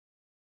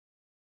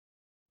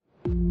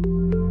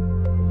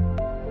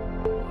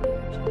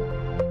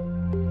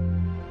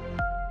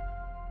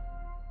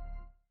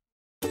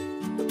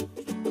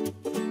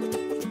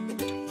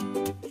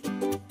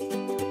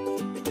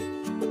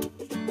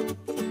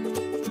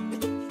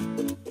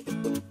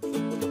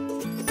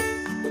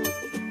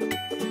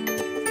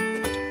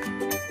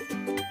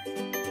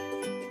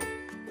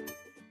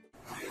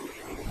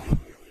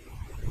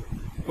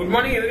Good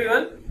morning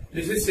everyone.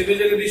 This is Civil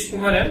Jagadish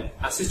Kumar M,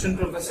 Assistant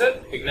Professor,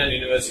 Vignan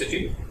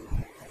University.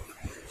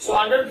 So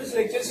under this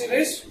lecture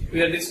series,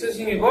 we are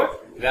discussing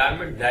about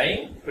garment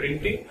dyeing,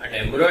 printing and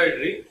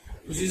embroidery,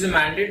 which is a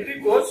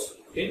mandatory course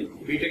in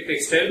BTech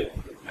Textile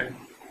and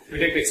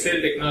BTech Textile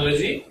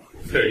Technology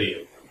 3rd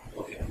year.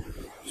 Okay.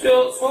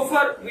 So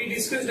far we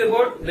discussed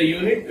about the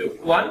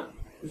unit 1,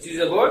 which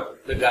is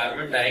about the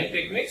garment dyeing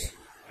techniques,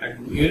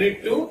 and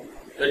unit 2,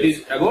 that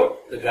is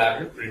about the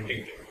garment printing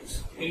techniques.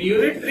 In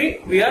unit 3,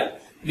 we are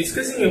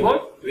discussing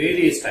about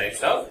various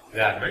types of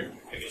garment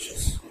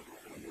finishes.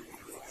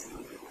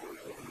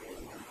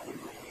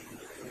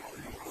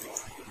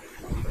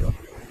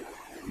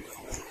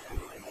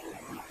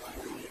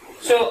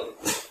 So,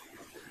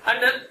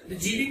 under the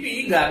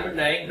Gdpe, garment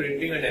dyeing,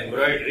 printing and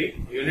embroidery,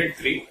 unit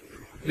 3,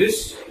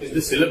 this is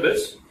the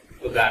syllabus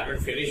for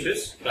garment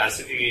finishes,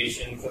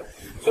 classification.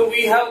 So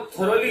we have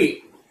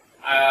thoroughly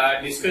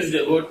discussed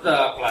about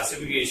the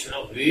classification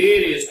of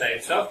various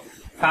types of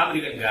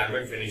fabric and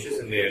garment finishes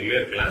in the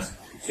earlier class.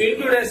 So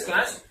in today's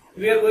class,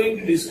 we are going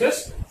to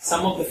discuss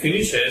some of the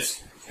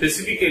finishes,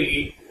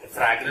 specifically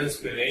fragrance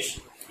finish,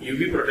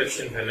 UV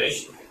protection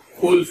finish,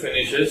 cool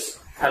finishes,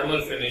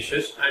 thermal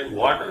finishes and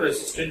water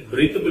resistant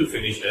breathable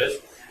finishes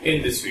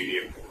in this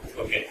video.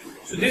 Okay.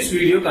 So this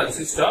video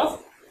consists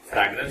of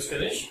fragrance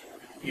finish,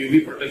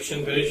 UV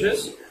protection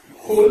finishes,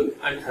 cool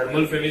and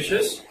thermal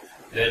finishes,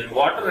 then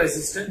water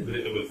resistant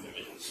breathable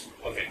finishes.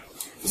 Okay.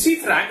 You see,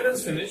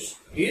 fragrance finish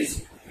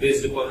is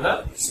based upon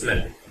the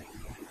smell.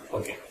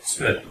 Okay,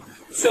 smell.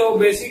 So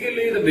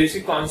basically the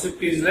basic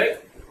concept is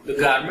like the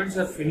garments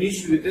are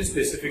finished with a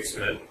specific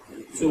smell.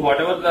 So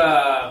whatever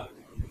the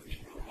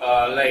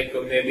like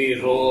maybe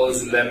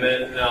rose,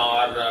 lemon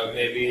or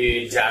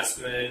maybe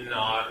jasmine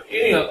or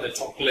any of the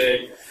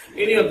chocolate,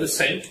 any of the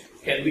scent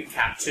can be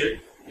captured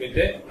with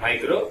a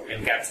micro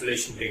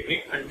encapsulation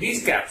technique, and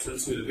these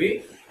capsules will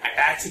be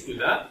attached to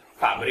the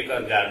fabric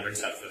or garment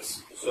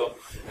surface. So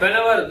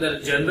whenever the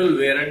general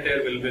wear and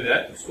tear will be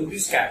there, so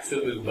this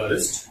capsule will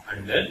burst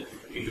and then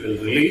it will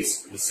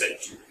release the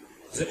scent.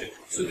 Isn't it?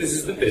 So this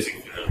is the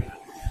basic phenomenon.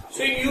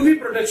 So in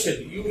UV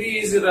protection,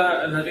 UV is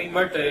nothing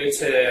but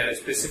it's a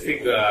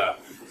specific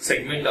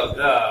segment of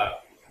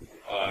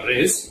the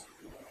rays.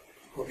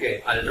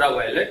 Okay,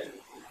 ultraviolet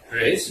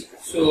rays.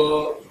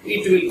 So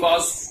it will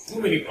cause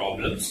too many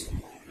problems.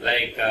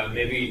 Like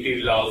maybe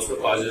it will also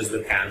causes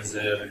the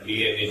cancer,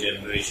 DNA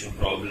generation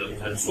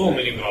problems, and so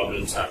many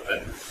problems are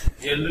there.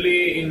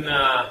 Generally in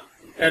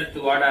Earth,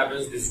 what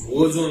happens? This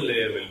ozone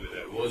layer will be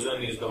there.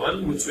 Ozone is the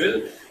one which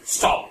will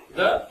stop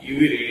the UV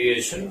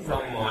radiation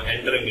from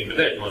entering into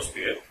the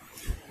atmosphere.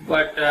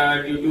 But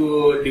due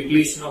to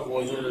depletion of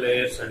ozone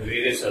layers and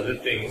various other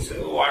things,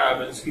 what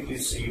happens?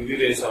 These UV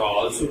rays are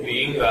also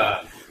being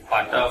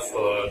part of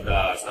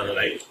the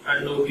sunlight,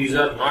 and these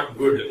are not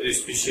good,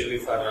 especially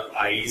for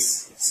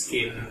eyes,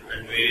 skin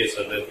and various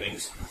other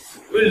things.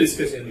 We will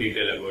discuss in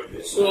detail about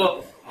this.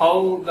 So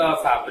how the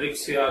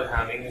fabrics are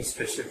having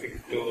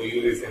specific to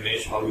UV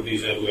finish, how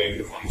these are going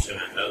to function,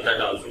 and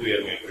that also we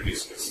are going to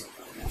discuss.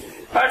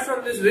 Apart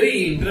from this,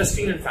 very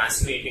interesting and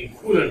fascinating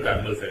cool and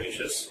thermal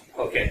finishes.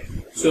 Okay,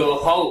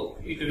 so how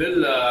it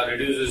will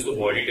reduces the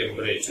body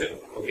temperature.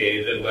 Okay,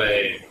 either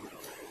by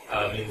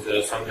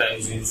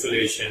sometimes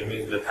insulation,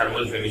 means the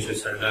thermal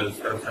finishes, and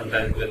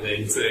sometimes with the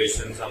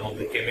insulation, some of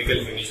the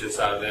chemical finishes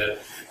are there.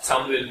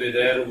 Some will be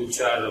there which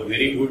are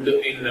very good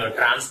in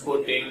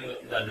transporting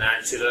the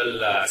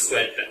natural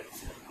sweat.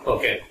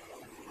 Okay,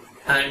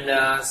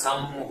 and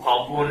some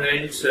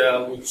components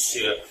which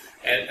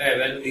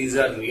when these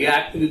are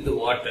react with the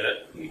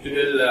water, it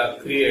will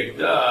create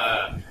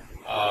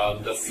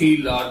the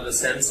feel or the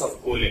sense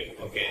of cooling.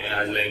 Okay,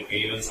 as like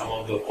even some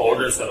of the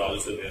powders are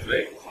also there,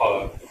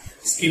 right?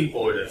 Skin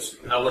powders,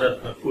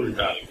 Navaratna Cool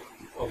Talc.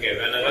 Okay,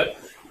 whenever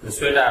the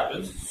sweat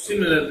happens,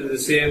 similarly the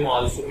same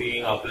also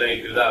being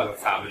applied to the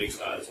fabrics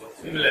also.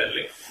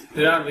 Similarly,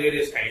 there are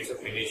various kinds of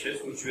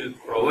finishes which will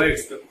provide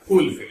the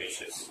cool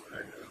finishes.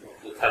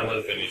 The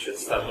thermal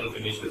finishes. Thermal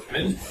finishes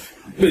means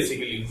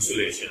basically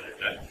insulation.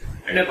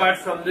 And apart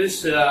from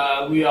this,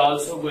 we are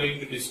also going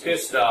to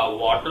discuss the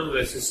water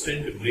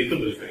resistant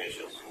breathable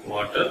finishes.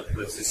 Water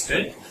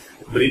resistant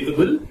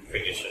breathable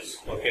finishes.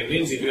 Okay,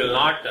 means it will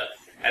not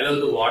allow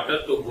the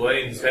water to go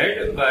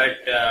inside, but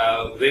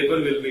vapor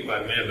will be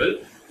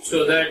permeable,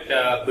 so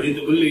that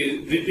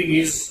breathing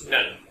is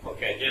done.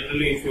 Okay,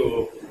 generally if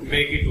you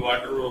make it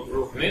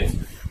waterproof means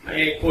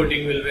a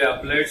coating will be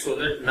applied so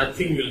that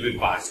nothing will be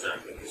passed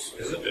under this,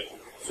 isn't it?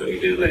 So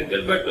it is like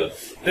that, but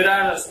there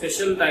are a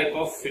special type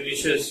of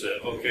finishes.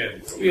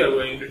 Okay, we are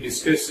going to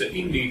discuss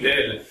in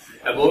detail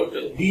about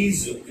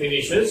these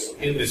finishes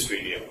in this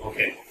video.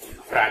 Okay.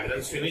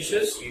 Fragrance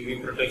finishes,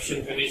 UV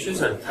protection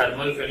finishes and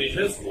thermal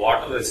finishes,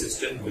 water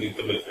resistant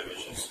breathable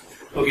finishes.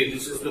 Okay,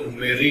 this is the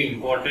very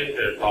important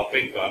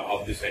topic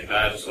of this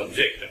entire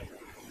subject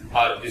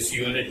or this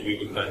unit we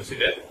will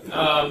consider.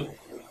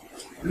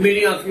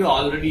 Many of you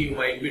already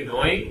might be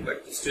knowing,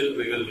 but still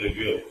we will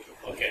review it.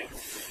 Okay,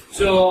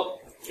 so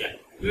yeah,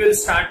 we will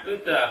start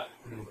with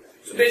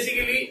so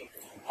basically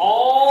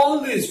all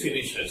these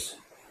finishes,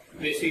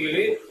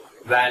 basically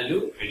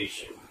value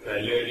addition.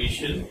 Value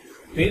addition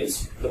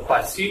means the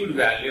perceived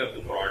value of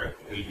the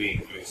product will be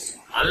increased.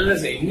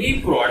 Unless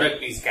any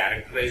product is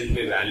characterized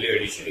by value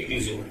addition, it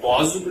is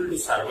impossible to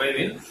survive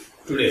in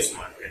today's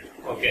market.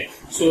 Okay,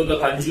 so the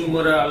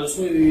consumer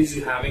also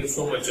is having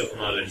so much of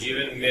knowledge.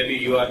 Even maybe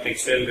you are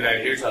textile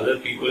graduates, other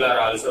people are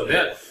also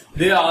there.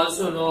 They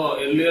also know.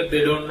 Earlier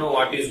they don't know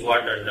what is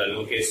what and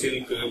all. Okay,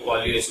 silk,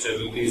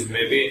 polyester, these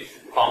may be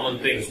common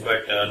things,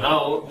 but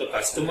now the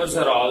customers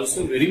are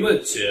also very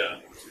much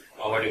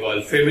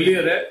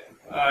familiar,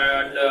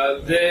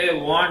 and they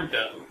want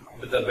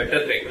the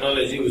better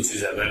technology which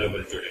is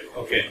available today.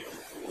 Okay,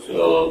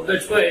 so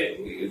that's why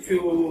if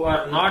you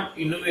are not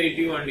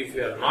innovative and if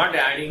you are not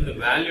adding the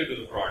value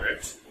to the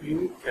products,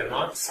 you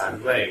cannot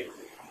survive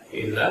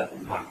in the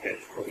market.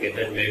 Okay,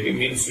 that maybe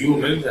means you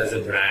means as a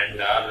brand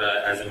or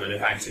as a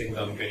manufacturing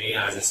company,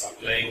 as a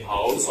supplying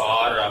house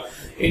or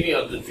any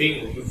of the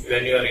thing.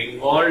 When you are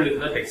involved in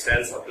the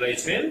textile supply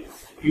chain,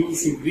 you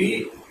should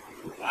be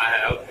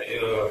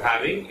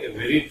having a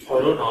very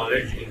thorough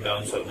knowledge in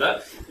terms of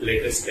the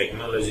latest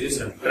technologies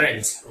and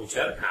trends which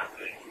are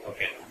happening.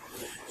 Okay,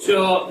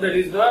 so that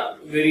is the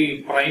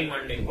very prime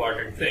and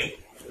important thing.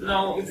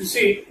 Now, if you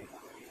see,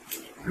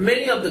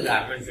 many of the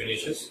garment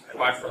finishes,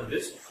 apart from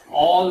this,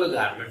 all the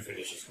garment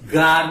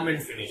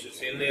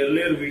finishes. In the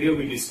earlier video,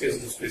 we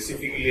discussed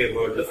specifically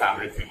about the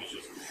fabric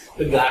finishes.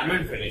 The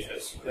garment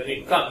finishes, when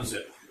it comes,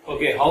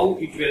 okay, how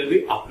it will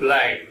be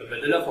applied. The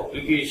method of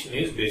application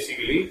is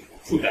basically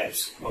two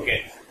types.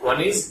 Okay,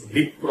 one is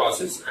dip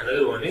process,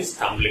 another one is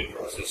tumbling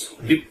process.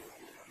 Dip,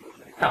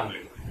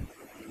 tumbling.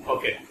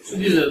 Okay, so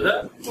these are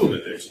the two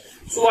methods.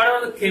 So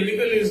whatever the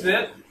chemical is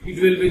there,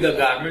 it will be, the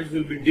garments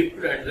will be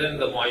dipped and then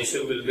the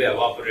moisture will be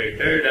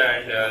evaporated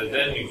and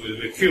then it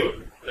will be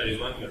cured. That is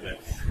one method.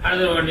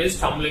 Another one is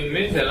tumbling,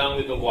 means along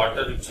with the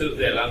water itself,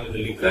 along with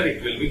the liquor,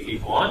 it will be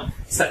keep on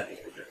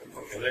circulated.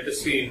 Okay, let us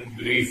see in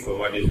brief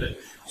what is that.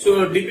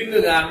 So dipping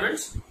the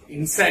garments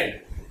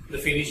inside the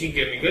finishing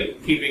chemical,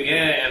 keeping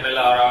a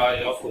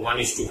MLR of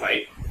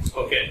 1:5.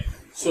 Okay,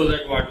 so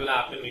that what will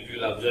happen, it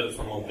will absorb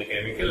some of the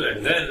chemical,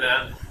 and then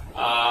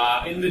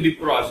in the dip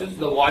process,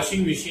 the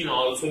washing machine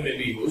also may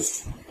be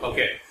used.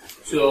 Okay,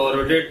 so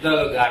rotate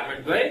the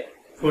garment by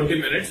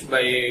 20 minutes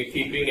by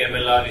keeping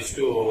MLR is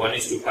to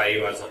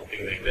 1:5 or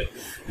something like that.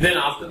 Then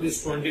after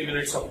this 20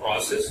 minutes of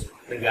process,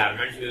 the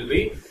garments will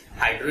be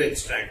hydro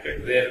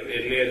extracted, where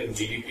earlier in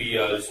Gdpe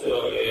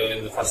also,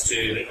 in the first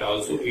unit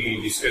also, we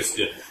discussed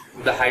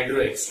the hydro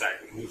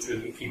extract, which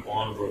will keep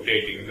on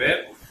rotating,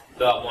 where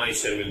the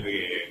moisture will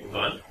be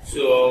gone.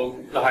 So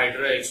the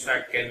hydro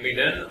extract can be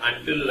done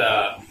until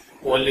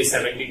only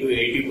 70 to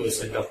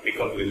 80% of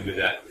pickup will be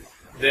there.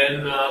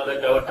 Then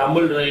the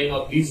tumble drying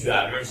of these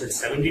garments at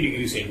 70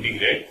 degrees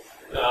centigrade,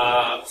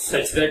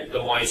 such that the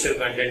moisture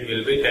content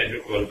will be 10 to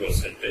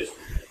 12%.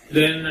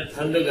 Then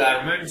turn the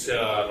garments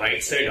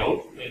right side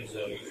out, means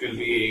it will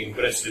be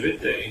impressed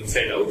with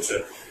inside out.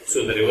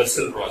 So the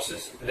reversal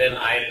process. Then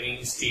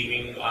ironing,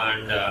 steaming,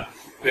 and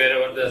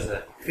wherever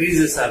the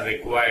creases are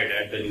required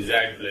at the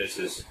desired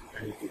places.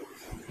 And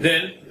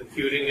then the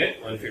curing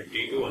at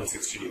 150 to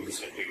 160 degrees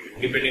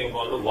centigrade, depending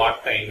upon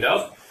what kind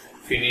of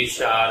finish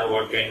or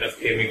what kind of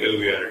chemical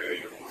we are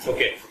doing.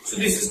 Okay, so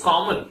this is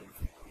common.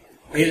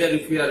 Either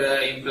if you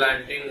are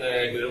implanting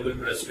a durable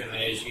press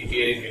finish,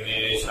 ETI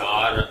finish,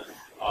 or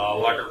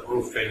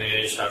waterproof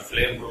finish or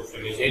flame-proof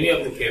finish, any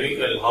of the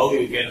chemical, how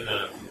you can,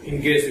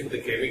 in case if the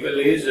chemical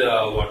is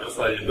water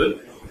soluble,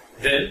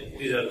 then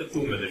these are the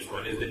two methods.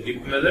 One is the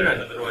dip method,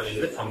 another one is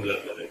the tumbler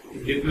method.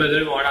 Dip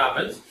method, what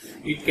happens?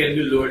 It can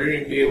be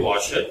loaded into a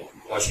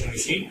washing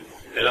machine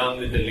along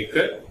with the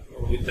liquor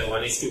with the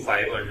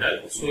 1:5 and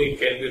all. So it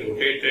can be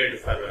rotated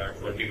for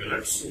 20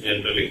 minutes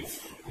generally.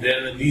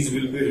 Then these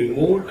will be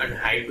removed and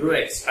hydro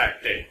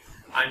extracted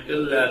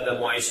until the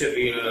moisture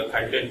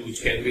content,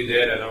 which can be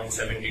there around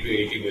 70 to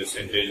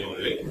 80%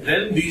 only.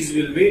 Then these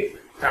will be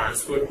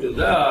transferred to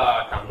the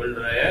tumble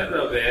dryer,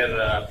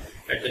 where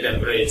at the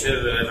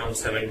temperature around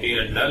 70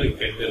 and all, it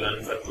can be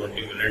run for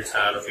 20 minutes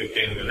or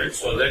 15 minutes,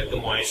 so that the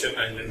moisture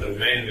content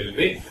remain will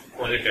be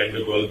only 10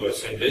 to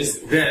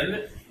 12%.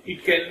 Then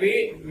it can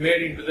be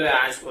made into the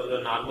as per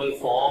the normal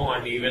form,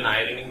 and even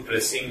ironing,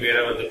 pressing,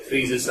 wherever the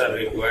creases are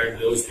required,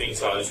 those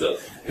things also.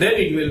 Then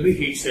it will be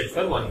heat set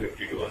for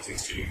 150 to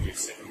 160 degrees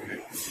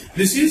centigrade.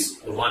 This is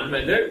the one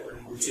method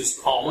which is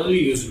commonly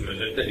used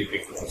method, the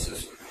dipping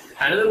process.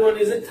 Another one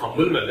is a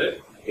tumble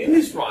method. In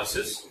this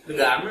process, the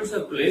garments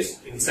are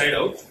placed inside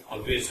out.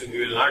 Obviously,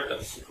 we will not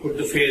put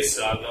the face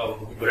or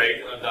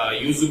the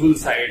usable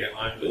side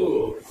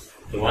onto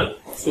the one,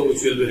 so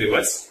which will be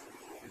reversed.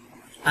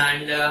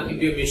 And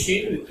into a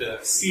machine with a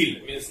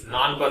seal, means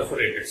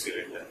non-perforated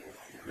cylinder.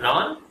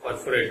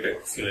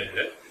 Non-perforated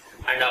cylinder.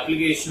 And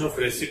application of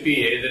recipe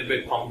either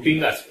by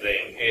pumping or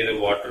spraying. Either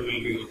water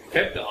will be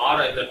kept,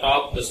 or at the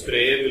top the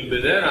sprayer will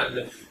be there,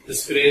 and the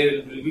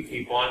sprayer will be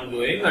keep on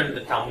going, and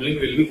the tumbling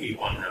will be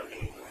keep on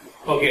happening.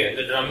 Okay,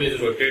 the drum is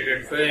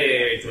rotated for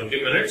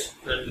 20 minutes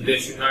and there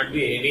should not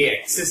be any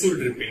excessive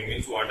dripping,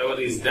 means whatever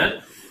is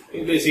done,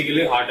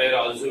 basically hot air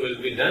also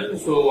will be done.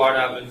 So what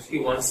happens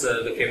is once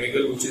the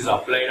chemical which is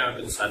applied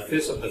onto the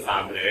surface of the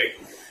fabric,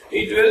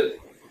 it will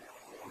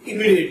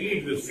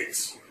immediately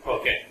fix.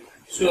 Okay,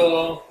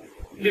 so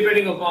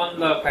depending upon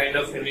the kind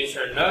of finish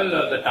and all,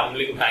 the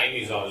tumbling time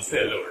is also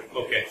allowed.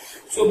 Okay,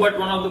 so but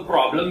one of the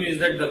problem is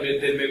that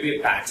there may be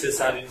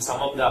patches or in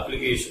some of the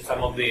applications,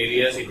 some of the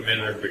areas it may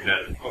not be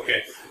done.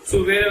 Okay,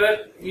 so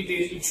wherever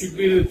it should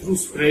be through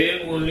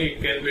spraying only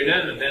it can be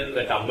done, and then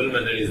the tumble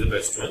method is the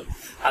best one.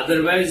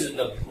 Otherwise,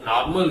 the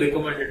normal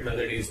recommended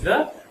method is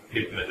the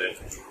dip method.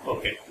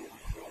 Okay,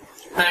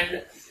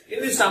 and in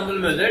this tumble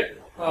method,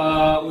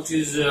 which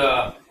is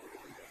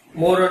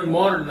more and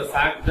more in the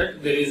fact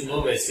that there is no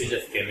wastage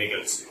of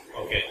chemicals.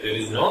 Okay, there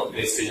is no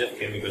wastage of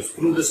chemicals.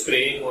 Through the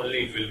spraying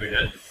only it will be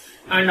done.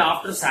 And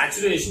after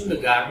saturation, the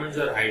garments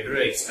are hydro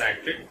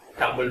extracted,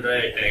 tumble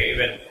dry at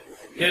even.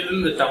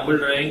 Generally, the tumble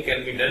drying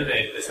can be done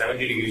at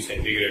 70 degrees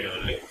centigrade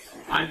only.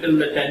 Until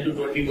the 10 to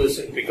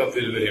 20% pickup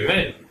will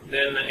remain.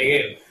 Then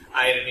again,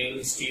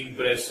 ironing, steam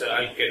press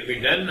it can be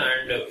done,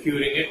 and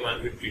curing at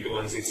 150 to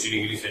 160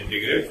 degrees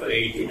centigrade for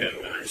 8 to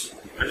 10 minutes.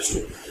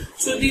 Understood?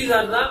 So these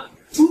are the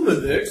two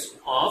methods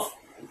of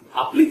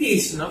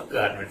application of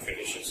garment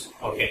finishes.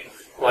 Okay,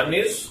 one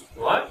is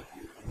what?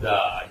 The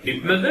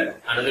dip method,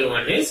 another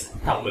one is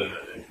tumble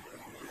method.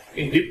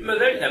 In dip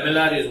method,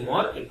 MLR is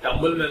more. In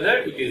tumble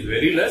method, it is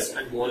very less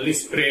and only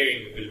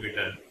spraying will be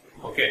done.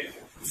 Okay,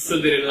 so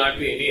there will not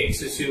be any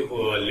excessive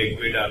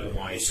liquid or the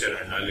moisture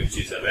and all which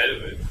is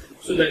available.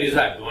 So that is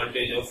the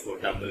advantage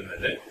of tumble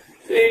method.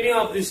 So any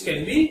of this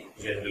can be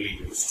generally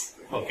used.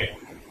 Okay,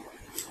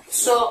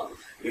 so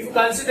if you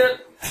consider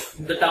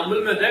the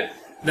tumble method,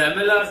 the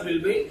MLRs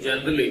will be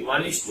generally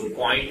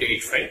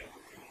 1:0.85.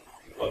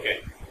 Okay,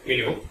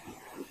 minimum,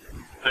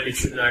 and it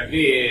should not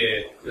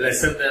be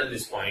lesser than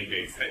this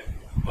 0.85.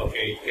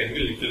 Okay, it can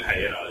be little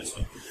higher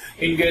also.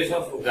 In case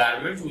of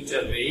garments which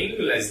are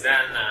weighing less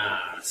than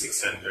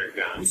 600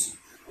 grams,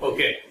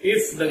 okay,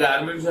 if the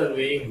garments are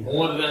weighing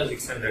more than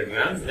 600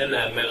 grams, then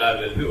MLR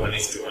will be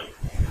 1:1.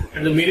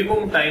 And the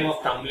minimum time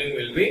of tumbling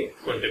will be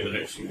 20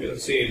 minutes. You can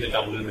see the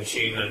tumble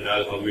machine and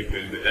all how it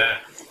will be there,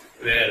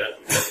 where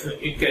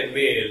it can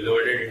be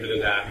loaded into the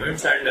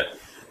garments, and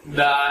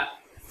the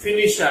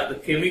finish or the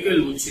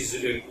chemical which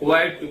is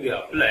required to be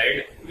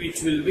applied,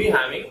 which will be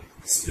having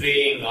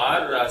spraying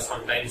or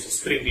sometimes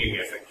sprinkling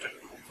effect.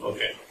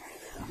 Okay,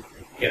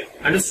 yeah,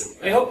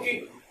 understood. I hope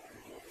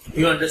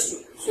you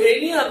understood. So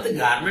any of the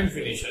garment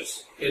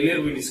finishes,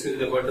 earlier we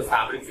discussed about the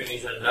fabric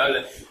finish and all,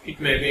 it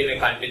may be in a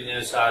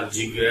continuous or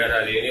jigger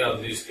or any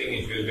of these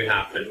things it will be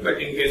happen,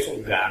 but in case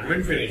of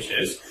garment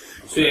finishes,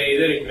 so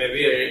either it may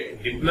be a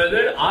dip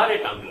method or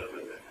a tumbler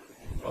method.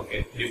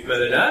 Okay, dip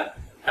method or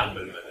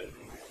tumble method.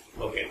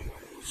 Okay,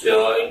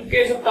 so in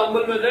case of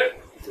tumble method,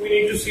 we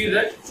need to see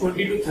that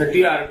 20 to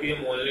 30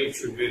 RPM only it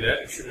should be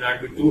there. It should not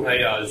be too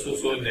high also,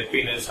 so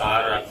neppiness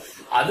or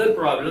other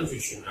problems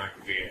it should not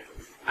create.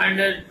 And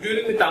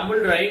during the tumble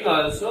drying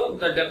also,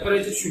 the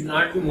temperature should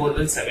not be more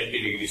than 70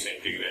 degrees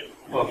centigrade.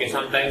 Okay,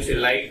 sometimes the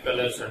light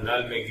colors and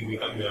all may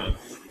become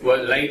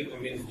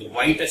light, means the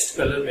whitest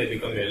color may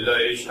become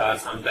yellowish, or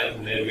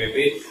sometimes there may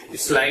be a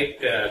slight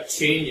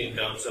change in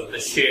terms of the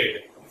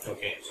shade.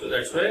 Okay, so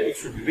that's why it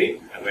should be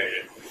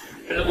avoided.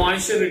 And the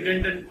moisture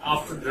retention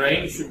after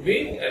drying should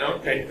be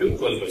around 10 to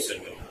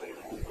 12%.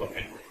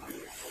 Okay.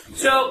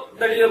 So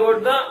that is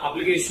about the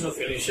application of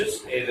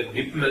finishes, either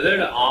dip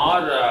method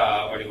or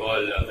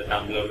the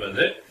tumbler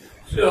method.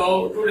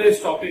 So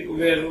today's topic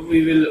where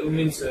we will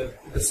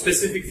the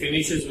specific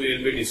finishes we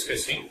will be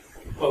discussing.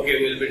 Okay,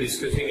 we will be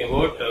discussing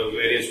about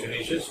various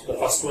finishes. The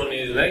first one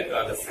is like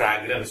the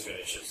fragrance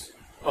finishes.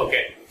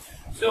 Okay,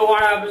 so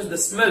what happens? The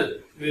smell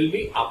will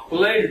be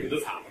applied to the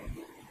fabric.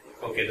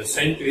 Okay, the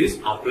scent is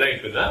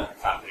applied to the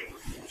fabric.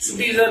 So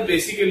these are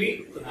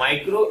basically the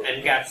micro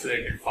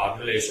encapsulated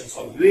formulations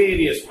of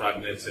various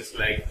fragrances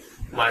like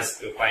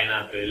musk,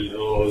 pineapple,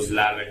 rose,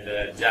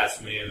 lavender,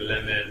 jasmine,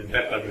 lemon,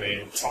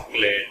 peppermint,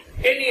 chocolate,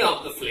 any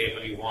of the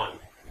flavor you want.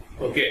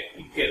 Okay,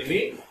 it can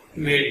be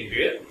made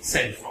into a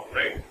scent form,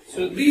 right?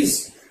 So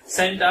these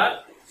scent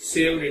are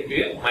saved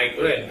into a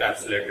micro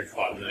encapsulated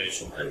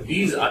formulation, and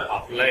these are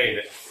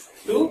applied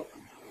to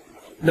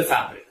the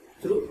fabric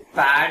through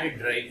pad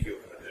dry cure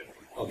method.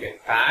 Okay,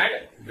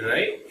 pad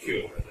dry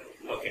cure method.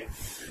 Okay,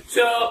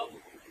 so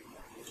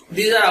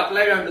these are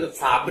applied onto the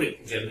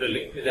fabric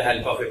generally with the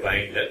help of a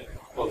binder.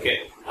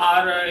 Okay,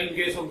 or in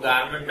case of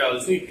garment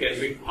also it can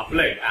be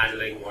applied as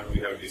like what we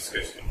have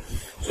discussed.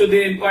 So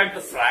they impart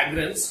the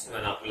fragrance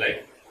when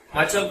applied.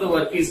 Much of the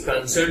work is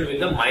concerned with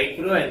the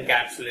micro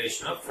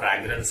encapsulation of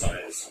fragrance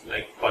oils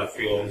like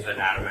perfumes and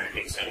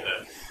aromatics, and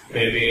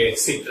maybe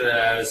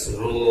citrus,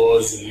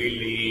 rose,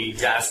 lily,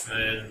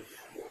 jasmine,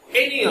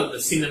 any of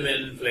the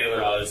cinnamon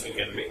flavor also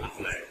can be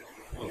applied.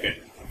 Okay.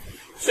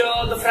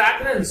 So the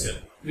fragrance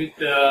with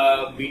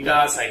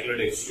beta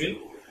cyclodextrin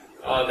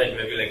that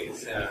may be like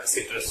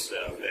citrus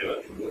flavor,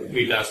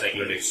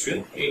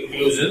 beta-cyclodextrin.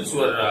 Inclusions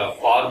were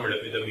formed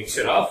with a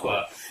mixture of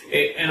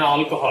an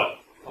alcohol.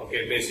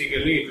 Okay,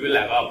 basically it will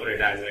evaporate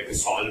as like a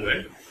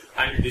solvent,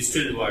 and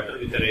distilled water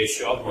with a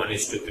ratio of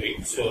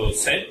 1:3. So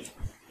scent,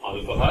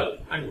 alcohol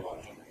and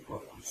water.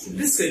 Okay. So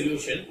this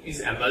solution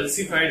is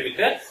emulsified with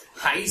a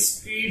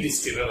high-speed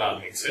stirrer or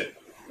mixer.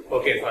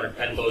 Okay, for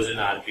 10,000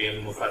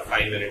 RPM for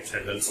 5 minutes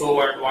and all. So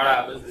what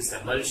happens? This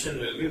emulsion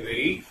will be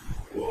very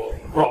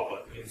proper.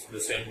 Means the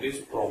scent is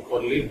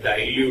properly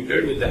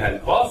diluted with the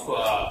help of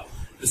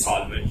the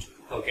solvent.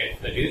 Okay,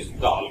 that is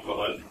the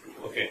alcohol.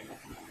 Okay.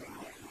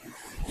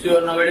 So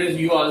nowadays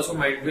you also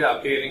might be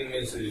appearing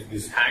this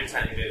hand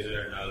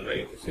sanitizer and all,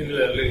 right?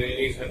 Similarly,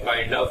 any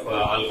kind of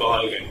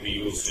alcohol can be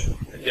used.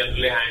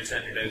 Generally, hand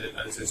sanitizer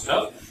consists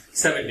of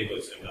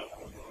 70%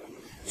 alcohol.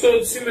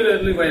 So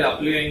similarly, while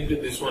applying to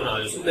this one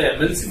also, the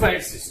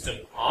emulsified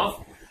system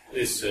of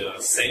this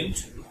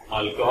scent,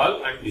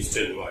 alcohol and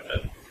distilled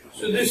water.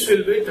 So this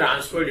will be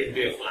transferred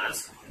into a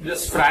flask.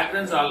 This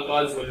fragrance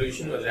alcohol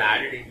solution was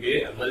added into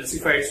a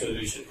emulsified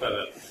solution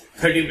for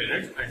 30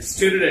 minutes and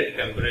stirred at a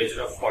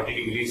temperature of 40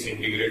 degrees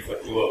centigrade for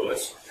 2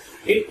 hours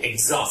in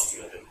exhaust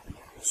method.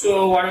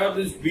 So whatever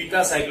this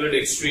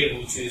beta-cyclodextrin,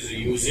 which is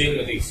using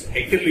this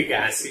acrylic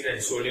acid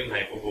and sodium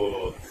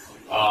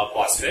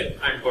hypophosphate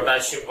and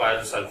potassium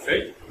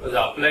pyrosulfate, was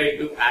applied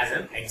to as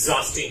an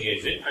exhausting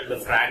agent, and the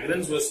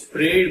fragrance was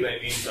sprayed by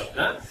means of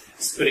the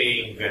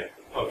spraying gun.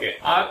 Okay,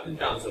 or in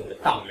terms of the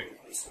tumbling.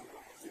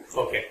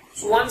 Okay,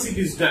 so once it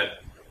is done,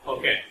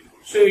 okay,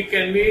 so it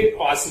can be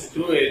passed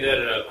through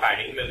either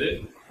padding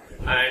method,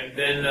 and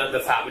then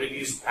the fabric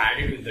is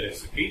padded with the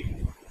recipe.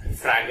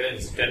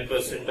 Fragrance,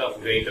 10%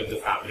 of weight of the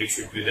fabric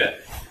should be there.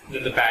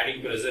 Then the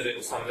padding pressure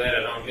is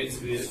somewhere around,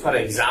 this is for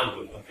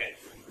example, okay,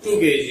 2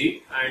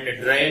 kg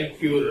and dry and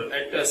cure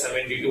at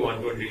 70 to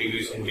 120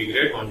 degrees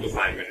centigrade 1 to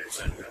 5 minutes.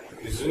 And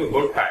this is a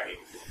good padding.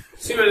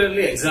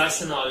 Similarly,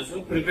 exhaustion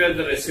also, prepare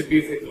the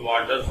recipe with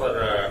water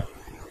for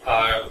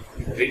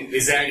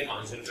desired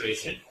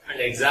concentration and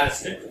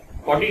exhaust at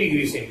 40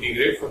 degrees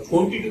centigrade for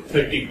 20 to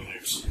 30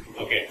 minutes.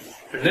 Okay,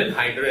 and then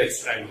hydro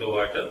extract the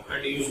water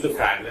and use the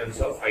fragrance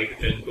of 5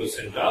 to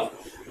 10% of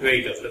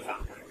weight of the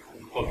fabric.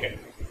 Okay,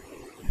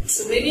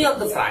 so many of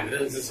the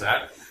fragrances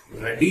are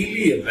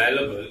readily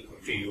available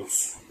to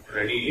use.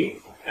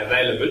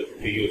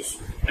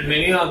 And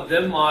many of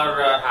them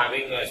are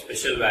having a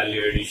special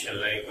value addition,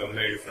 like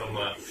made from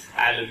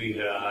aloe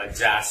vera,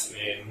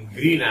 jasmine,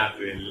 green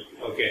apple.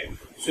 Okay,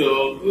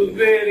 so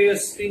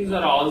various things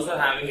are also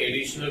having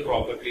additional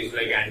properties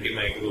like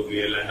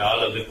antimicrobial and all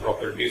other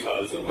properties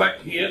also.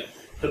 But here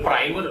the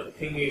primary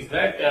thing is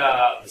that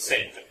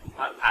scent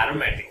or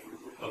aromatic.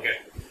 Okay.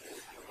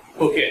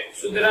 Okay,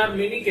 so there are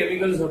many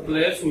chemical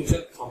suppliers which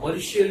are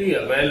commercially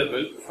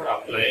available for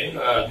applying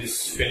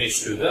this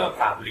finish to the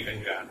fabric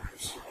and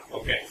garments.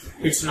 Okay,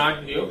 it's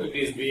not new, it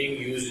is being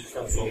used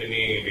from so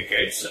many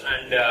decades,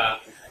 and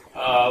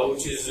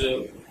which is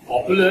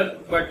popular,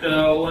 but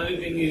only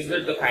thing is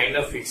that the kind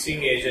of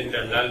fixing agent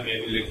and all may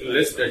be little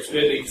less, that's why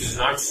it is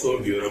not so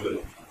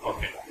durable.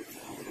 Okay,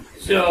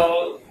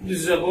 so this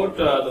is about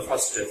the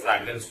first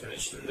fragrance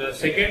finish. The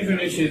second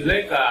finish is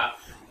like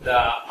the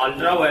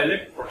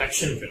ultraviolet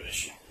protection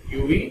finish,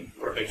 UV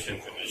protection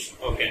finish.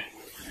 Okay,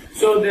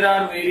 so there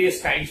are various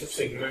kinds of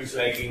segments,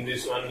 like in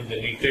this one, the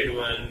knitted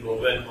one,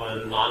 woven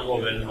one,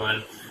 non-woven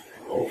one.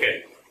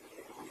 Okay,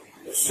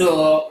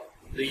 so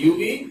the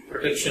UV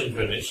protection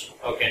finish.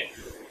 Okay,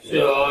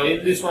 so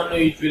in this one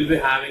it will be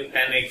having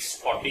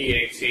 10x,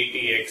 40x,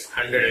 80x,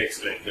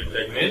 100x like that.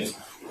 That means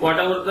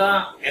whatever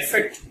the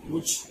effect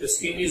which the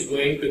skin is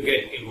going to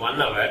get in 1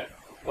 hour,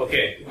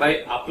 okay,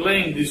 by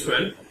applying this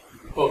one,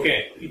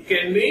 okay, it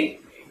can be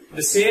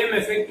the same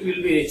effect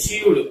will be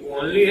achieved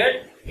only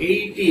at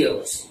 80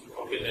 hours.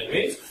 Okay, that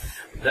means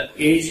the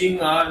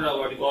aging or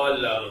what you call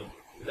the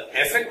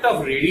effect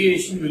of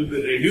radiation will be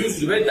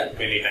reduced by that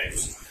many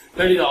times.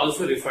 That is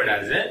also referred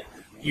as a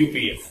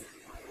UPF.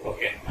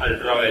 Okay,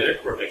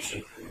 ultraviolet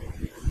protection.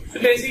 So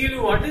basically,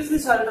 what is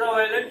this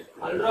ultraviolet?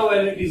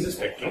 Ultraviolet is a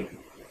spectrum.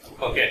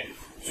 Okay,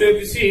 so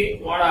if you see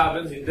what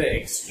happens in the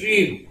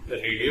extreme, the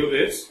radio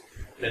waves,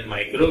 then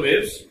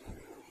microwaves.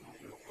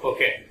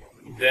 Okay,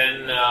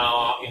 then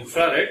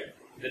infrared,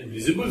 then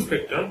visible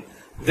spectrum,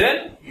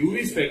 then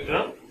UV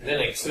spectrum,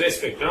 then X-ray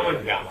spectrum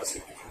and gamma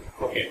spectrum.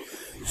 Okay,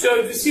 so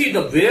if you see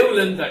the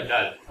wavelength and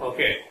all,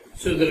 okay,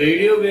 so the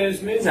radio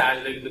waves means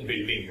as like the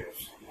building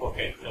waves.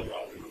 Okay, no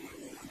problem.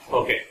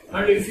 Okay,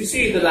 and if you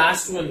see the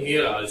last one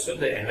here also,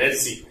 the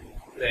energy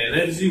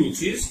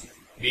which is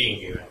being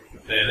given.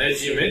 The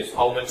energy means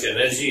how much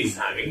energy is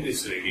having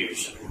this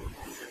radiation.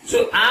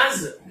 So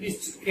as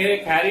this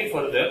carry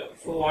further,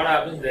 so what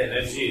happens? The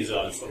energy is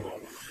also more.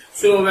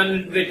 So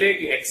when they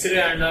take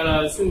X-ray and all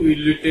also,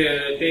 will it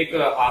take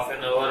half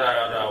an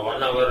hour or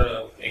 1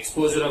 hour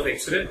exposure of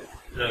X-ray?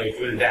 No, it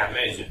will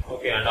damage it.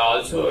 Okay, and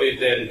also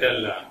they'll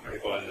tell what you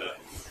call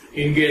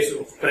in case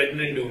of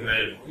pregnant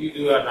women,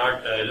 you are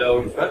not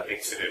allowed for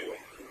X-ray.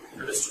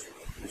 Understood?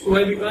 So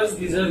why? Because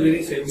these are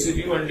very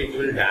sensitive and it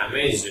will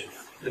damage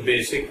the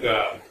basic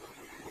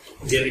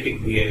genetic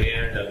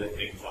DNA and other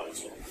things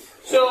also.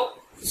 So,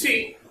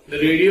 see, the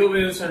radio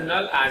waves and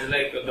all, as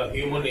like the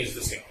human is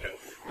the center.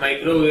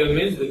 Microwave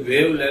means the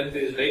wavelength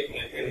is like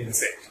an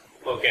insect.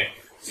 Okay.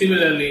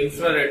 Similarly,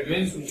 infrared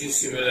means which is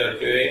similar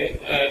to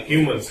a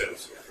human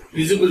cells.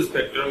 Visible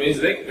spectrum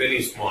is like very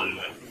small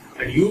one.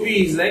 And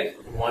UV is like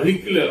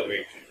molecular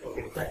weight.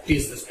 Okay, that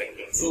is the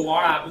spectrum. So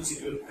what happens?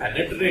 It will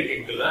penetrate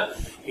into the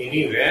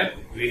anywhere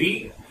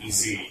very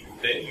easily.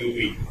 The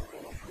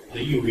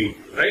UV,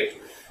 right?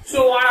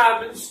 So what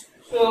happens?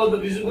 So the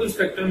visible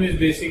spectrum is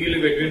basically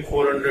between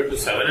 400 to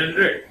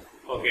 700.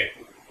 Okay.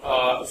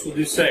 So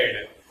this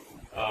side,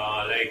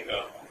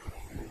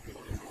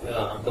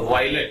 the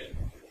violet.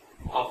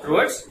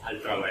 Afterwards,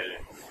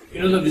 ultraviolet.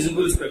 You know the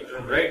visible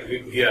spectrum, right?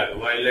 With here,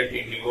 violet,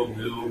 indigo,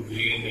 blue,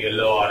 green,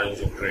 yellow, orange,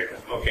 and red.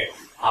 Okay.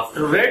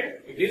 After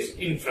red, it is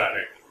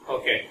infrared.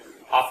 Okay.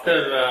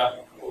 After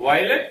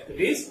violet, it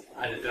is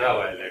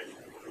ultraviolet.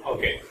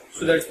 Okay.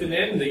 So that's the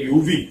name. The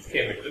UV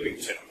came into the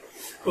picture.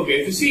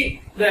 Okay. If you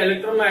see the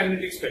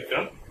electromagnetic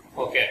spectrum,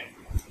 okay,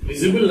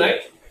 visible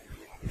light,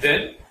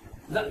 then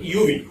the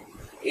UV.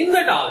 In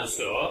that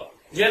also,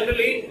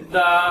 generally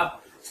the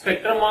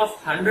spectrum of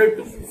 100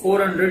 to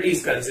 400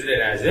 is considered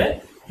as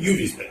a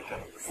UV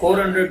spectrum.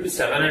 400 to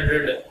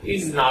 700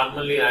 is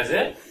normally as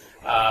a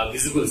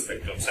visible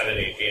spectrum,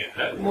 780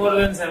 and all. More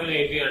than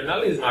 780 and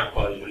all is not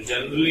possible.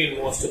 Generally,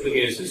 in most of the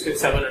cases,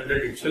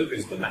 700 itself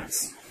is the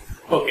max.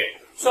 Okay.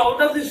 So,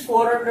 out of this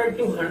 400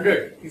 to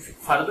 100, if you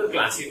further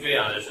classify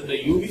also,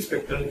 the UV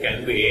spectrum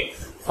can be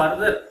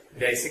further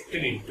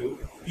dissected into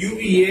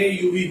UVA,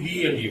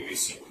 UVB and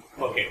UVC.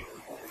 Okay.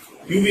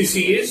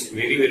 UVC is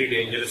very, very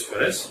dangerous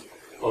for us.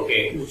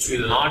 Okay, which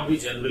will not be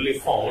generally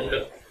found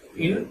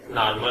in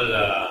normal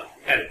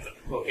Earth.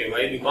 Okay,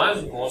 why?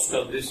 Because most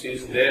of this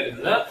is there in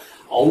the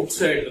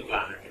outside the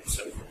planet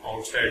itself.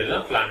 Outside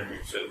the planet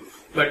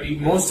itself. But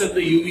most of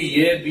the UV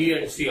A, B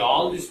and C,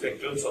 all these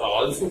spectrums are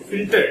also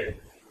filtered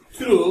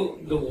through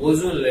the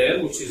ozone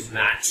layer, which is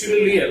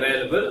naturally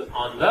available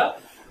on the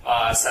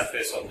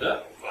surface of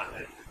the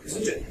planet.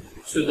 Isn't it?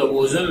 So the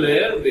ozone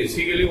layer,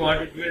 basically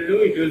what it will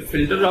do, it will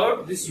filter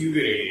out this UV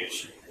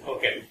radiation.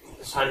 Okay.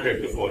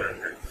 100 to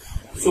 400.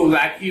 So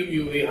vacuum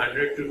UV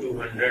 100 to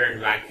 200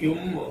 and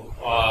vacuum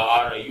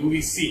or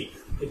UVC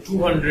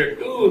 200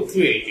 to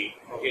 280.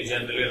 Okay,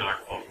 generally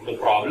not found. The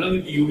problem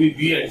with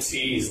UVB and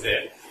C is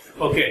there.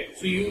 Okay,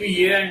 so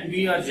UVA and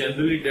B are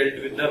generally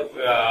dealt with the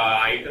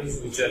items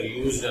which are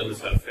used on the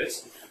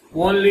surface.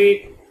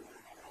 Only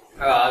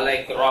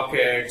like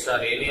rockets or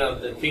any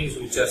of the things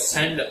which are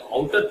sent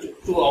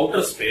to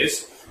outer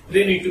space,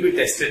 they need to be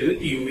tested with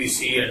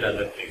UVC and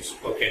other things.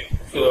 Okay.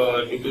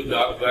 So due to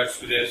dark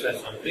birds rays or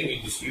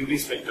something, this UV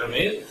spectrum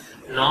is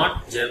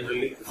not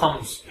generally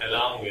comes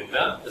along with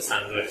the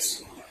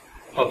sunrise.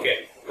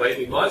 Okay. Why?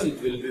 Because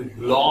it will be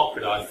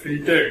blocked or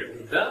filtered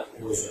with the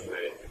ozone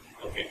layer.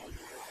 Okay.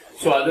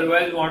 So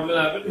otherwise what will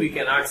happen? We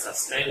cannot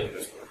sustain in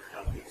this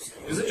world.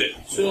 Isn't it?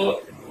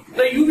 So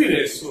the UV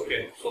rays,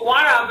 okay. So what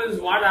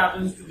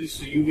happens to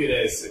this UV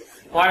rays?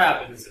 What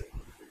happens?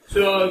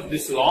 So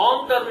this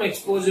long-term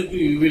exposure to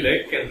UV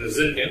light can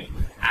result in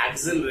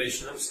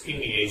acceleration of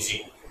skin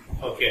aging.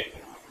 Okay.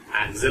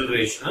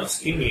 Acceleration of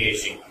skin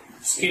aging.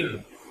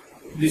 Skin.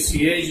 This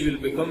age will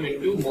become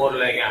into more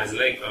like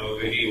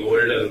very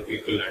older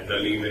people and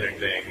even at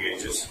the young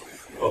ages.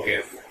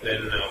 Okay.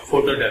 Then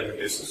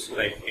photodermatitis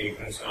like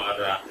acnes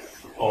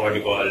or what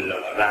you call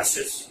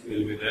rashes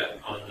will be there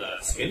on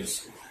the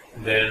skins.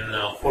 Then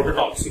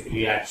phototoxic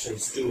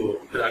reactions to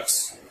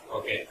drugs.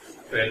 Okay.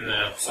 When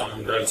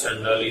some drugs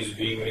and all is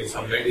being,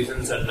 some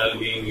medicines and all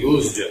being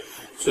used,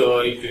 so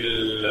it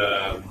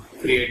will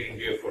create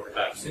into a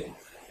phototoxin.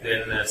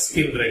 Then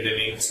skin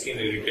reddening, skin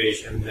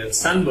irritation, then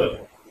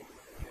sunburn.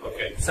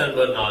 Okay,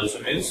 sunburn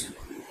also means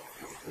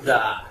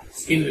the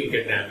skin will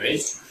get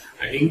damaged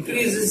and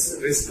increases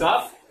risk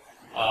of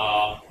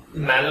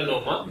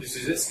melanoma. This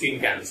is a skin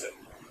cancer.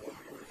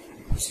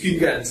 Skin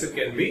cancer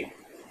can be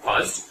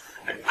caused,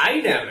 and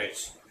eye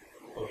damage.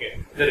 Okay,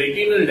 the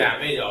retinal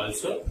damage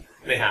also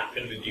may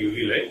happen with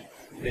UV light.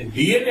 Then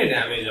DNA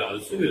damage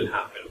also will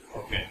happen.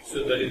 Okay,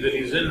 so that is the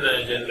reason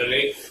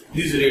generally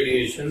these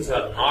radiations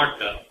are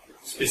not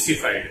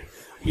specified.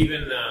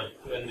 Even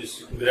when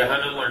this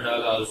Grahanam and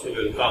all also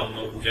will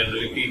come,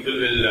 generally people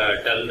will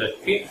tell that,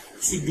 okay,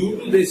 so due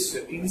to this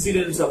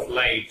incidence of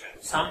light,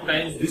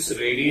 sometimes this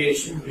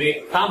radiation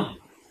may come.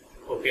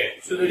 Okay,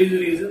 so that is the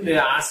reason they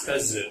ask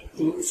us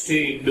to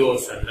stay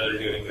indoors and all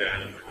during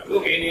Grahanam.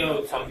 Okay,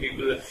 anyhow, some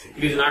people,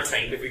 it is not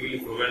scientifically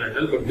proven and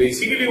all, but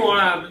basically what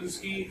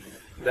happens is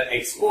the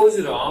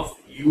exposure of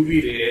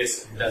UV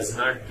rays does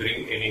not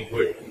bring any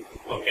good.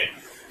 Okay,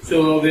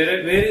 so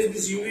where is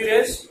this UV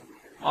rays?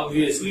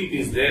 Obviously, it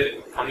is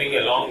there coming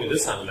along with the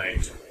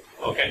sunlight.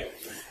 Okay,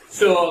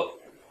 so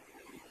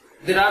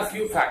there are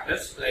few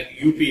factors like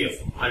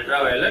UPF,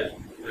 ultraviolet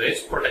rays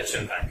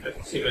protection factor.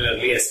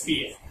 Similarly,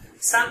 SPF,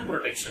 sun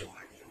protection factor.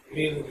 I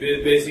mean,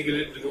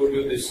 basically, due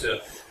to this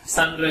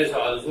sun rays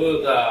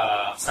also,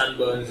 the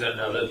sunburns and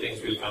other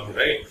things will come,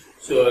 right?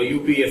 So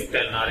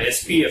UPF10 or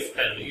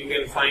SPF10 you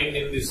can find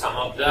in some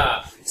of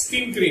the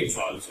skin creams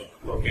also.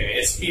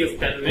 Okay,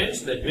 SPF10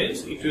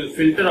 means it will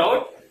filter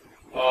out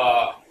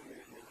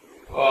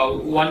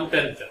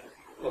 1/10.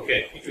 Okay,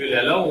 it will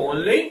allow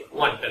only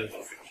 1/10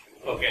 of it.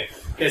 Okay,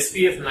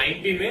 SPF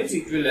 90 means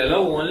it will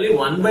allow only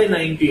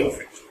 1/90 of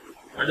it.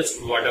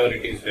 Understood? Whatever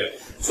it is there.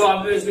 So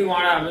obviously,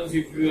 what happens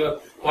if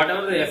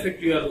whatever the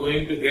effect you are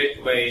going to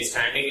get by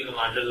standing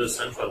under the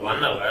sun for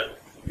 1 hour,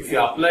 if you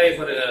apply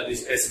for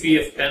this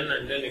SPF 10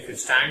 and then if you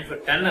stand for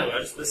 10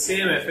 hours, the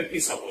same effect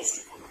is supposed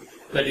to.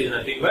 That is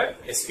nothing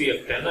but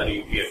SPF 10 or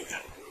UPF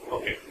 10.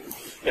 Okay.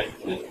 Yeah.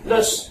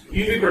 Thus,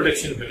 UV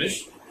protection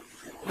finished.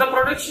 The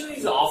protection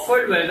is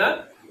offered by the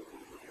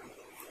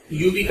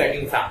UV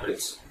cutting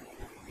fabrics.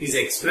 Is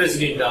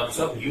expressed in terms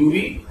of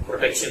UV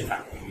protection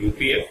factor,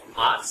 UPF,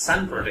 or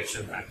sun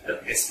protection factor,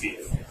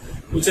 SPF,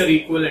 which are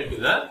equivalent to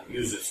the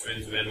uses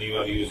when you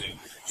are using.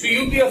 So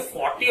UPF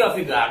 40 of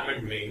a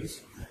garment means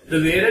the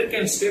wearer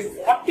can stay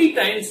 40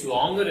 times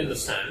longer in the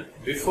sun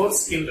before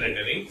skin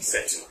reddening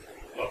sets in.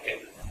 Okay.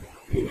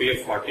 UPF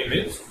 40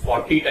 means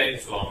 40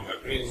 times longer.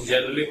 Means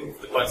generally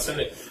the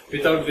person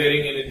without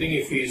wearing anything,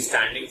 if he is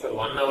standing for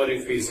 1 hour,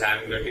 if he is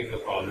getting the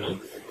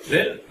problem,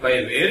 then by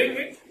wearing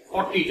it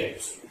 40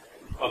 times.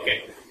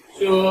 Okay,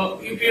 so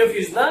UPF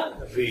is the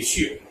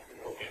ratio.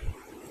 Okay,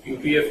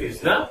 UPF is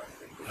the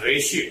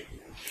ratio.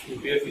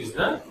 UPF is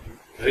the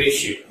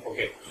ratio.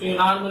 Okay, so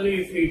normally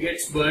if he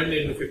gets burned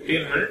in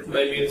 15 minutes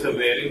by means of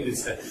wearing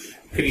this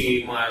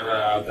cream or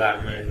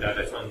garment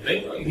or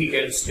something, he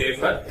can stay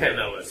for 10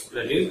 hours.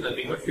 That is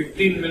nothing but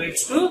 15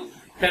 minutes to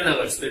 10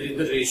 hours. That is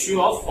the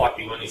ratio of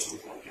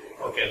 41:40.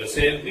 Okay, the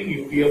same thing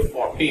UPF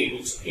 40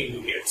 which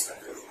indicates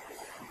that.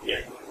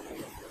 Yeah.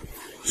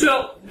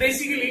 So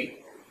basically,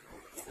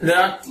 there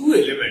are two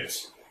elements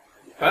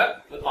for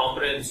the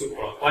comprehensive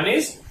problem. One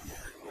is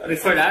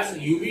referred as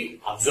UV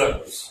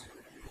absorbers.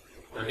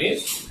 One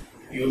is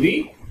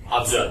UV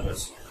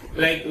absorbers,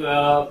 like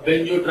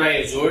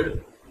benzotriazole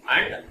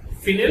and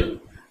phenyl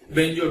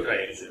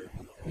benzotriazole.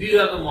 These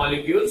are the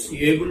molecules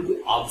able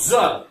to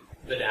absorb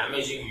the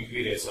damaging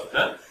UV rays of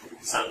the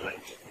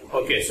sunlight.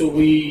 Okay, so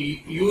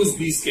we use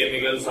these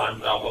chemicals on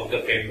top of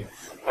the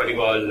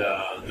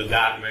the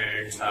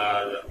garments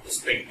or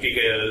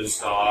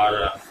spectacles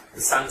or the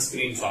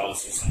sunscreens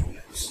also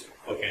sometimes.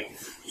 Okay,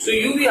 so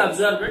UV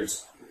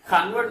absorbents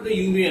convert the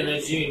UV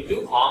energy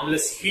into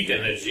harmless heat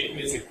energy,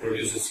 means it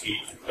produces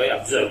heat by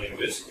absorbing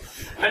this,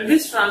 and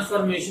this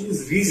transformation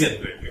is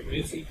regenerative,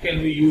 means it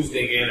can be used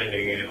again and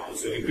again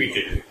also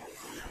repeatedly.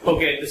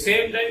 Okay, at the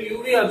same time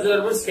UV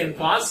absorbers can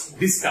cause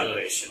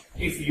discoloration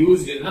if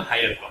used in a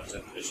higher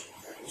concentration.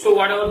 So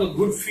whatever the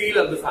good feel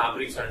of the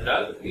fabrics and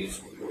all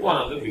is one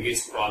of the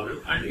biggest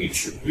problem, and it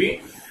should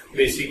be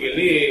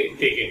basically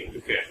taken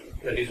into care.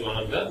 That is one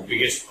of the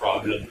biggest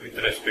problems with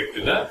respect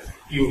to the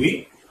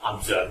UV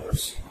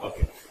absorbers.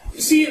 Okay.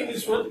 See in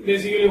this one,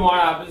 basically what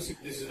happens if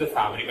this is the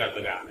fabric of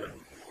the garment.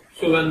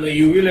 So when the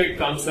UV light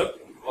comes up,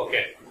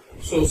 okay,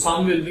 so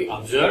some will be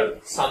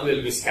observed, some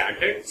will be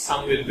scattered,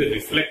 some will be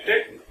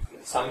reflected,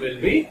 some will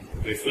be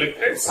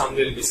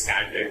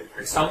scattered,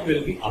 and some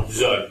will be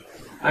observed.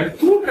 And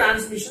through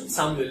transmission,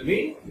 some will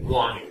be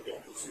gone into.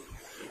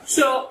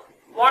 So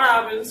what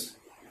happens?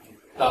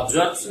 The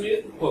absorption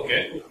is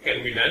okay, it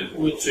can be done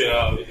with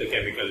the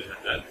chemicals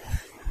and that.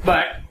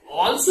 But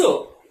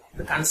also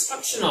the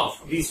construction of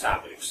these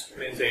fabrics,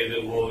 means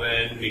either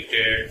woven,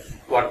 knitted,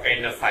 what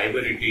kind of fiber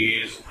it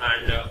is,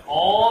 and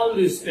all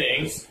these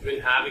things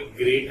will have a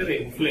greater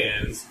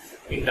influence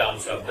in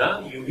terms of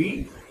the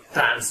UV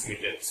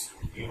transmitters.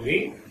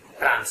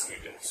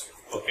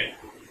 Okay.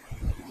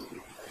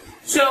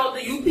 So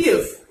the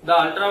UPF, the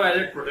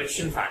ultraviolet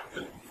protection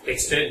factor,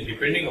 textile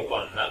depending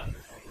upon the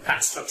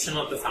construction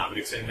of the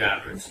fabrics and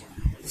garments,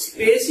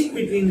 spacing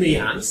between the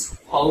yarns,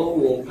 how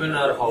open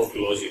or how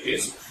close it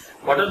is,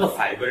 what are the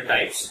fiber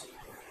types,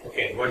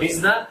 okay, what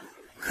is the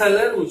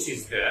color which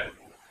is there,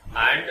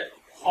 and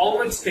how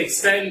much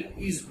textile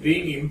is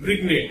being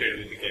impregnated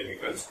with the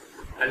chemicals,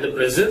 and the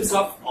presence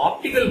of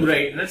optical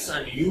brightness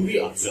and UV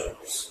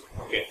absorbers.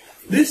 Okay,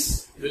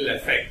 this will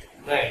affect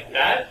the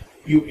entire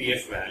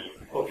UPF value.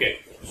 Okay,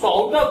 so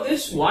out of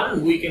this,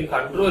 one we can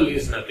control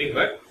is nothing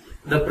but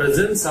the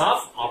presence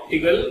of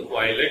optical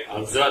violet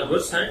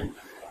absorbers and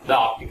the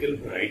optical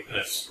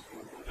brightness.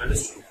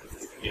 Understood?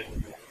 Yeah.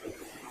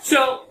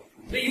 So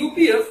the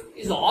UPF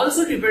is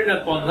also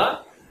dependent upon the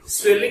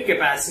swelling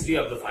capacity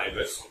of the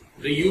fibers.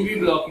 The UV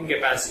blocking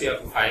capacity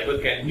of the fiber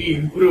can be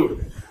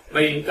improved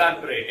by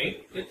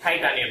incorporating the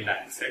titanium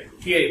dioxide,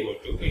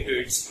 TiO2, into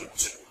its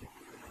structure.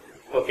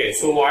 Okay,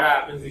 so what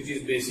happens, which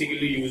is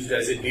basically used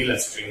as a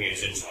delustering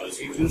agent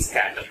also, it will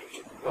scatter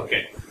it.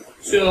 Okay,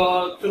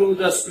 so through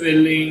the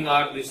swelling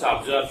or this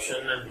absorption,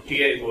 and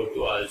TiO2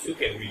 also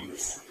can be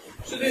used.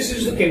 So this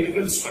is the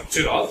chemical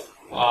structure of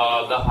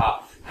the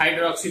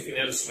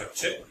hydroxyphenyl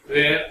structure,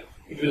 where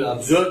it will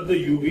absorb the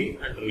UV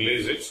and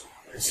release it.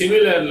 And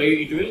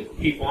similarly, it will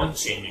keep on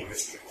changing the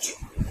structure.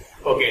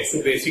 Okay,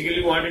 so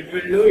basically what it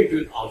will do, it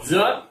will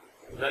absorb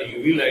the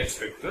UV light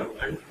spectrum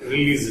and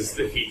releases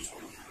the heat.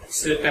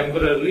 So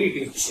temporarily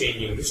it is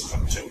changing the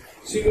structure.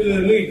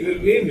 Similarly, it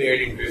will be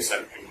made into a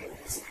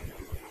circuit.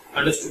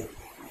 Understood?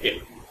 Yeah.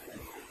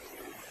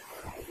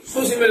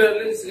 So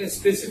similarly,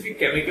 specific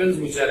chemicals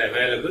which are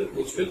available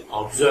which will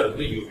absorb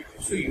the UV.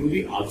 So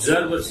UV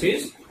absorbers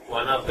is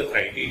one of the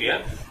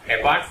criteria.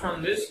 Apart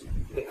from this,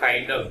 the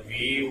kind of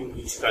weave,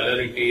 which color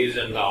it is,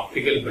 and the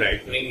optical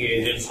brightening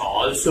agents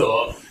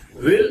also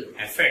will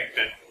affect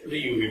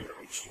the UV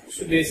production.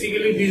 So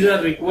basically these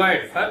are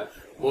required for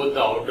both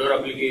the outdoor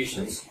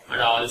applications and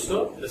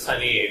also the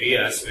sunny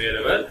areas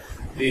wherever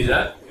these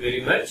are very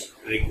much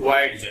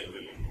required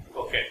generally.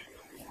 Okay.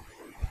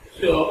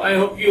 So I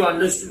hope you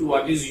understood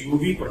what is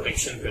UV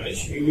protection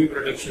finish. UV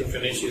protection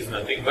finish is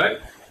nothing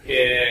but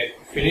a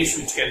finish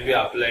which can be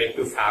applied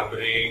to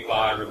fabric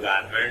or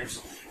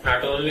garments,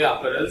 not only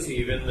apparels,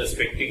 even the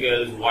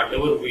spectacles,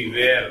 whatever we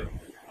wear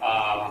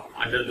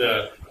under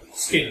the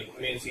skin,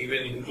 means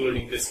even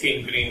including the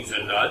skin creams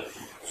and all.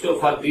 So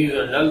for these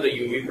and all, the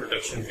UV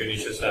protection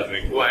finishes are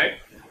required.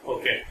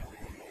 Okay.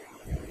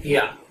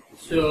 Yeah.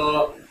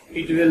 So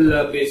it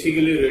will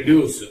basically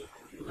reduce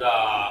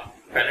the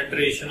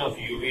penetration of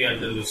UV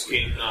under the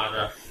skin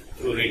or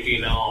through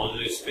retina, all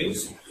these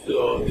things.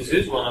 So this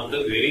is one of the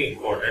very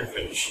important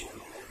finish.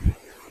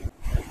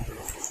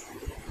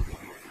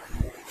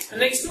 The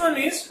next one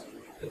is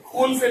the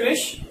cool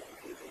finish.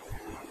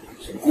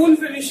 So cool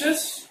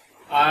finishes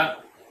are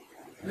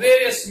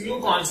various new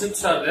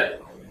concepts are there.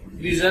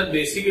 These are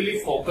basically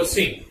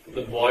focusing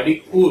the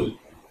body cool,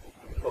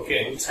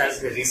 okay, which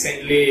has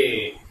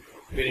recently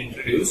been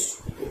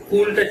introduced. The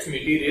cool touch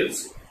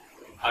materials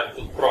are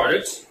the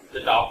products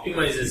that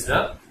optimizes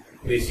the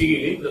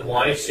basically the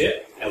moisture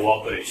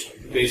evaporation.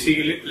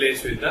 Basically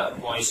plays with the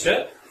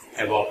moisture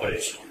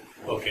evaporation.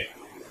 Okay.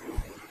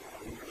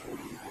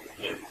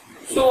 Yeah.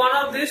 So one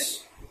of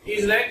this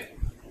is like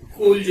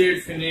cool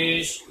jade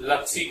finish,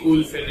 Luxy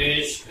cool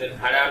finish, then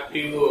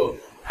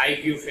adaptive high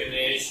Q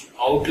finish,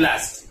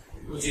 Outlast,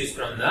 which is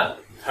from the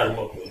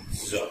thermocool.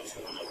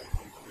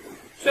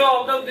 So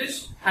out of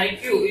this, high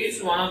Q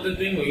is one of the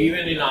things.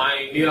 Even in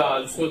India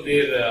also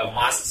their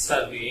masks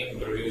are being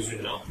produced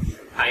now.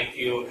 High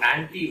Q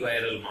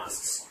antiviral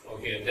masks.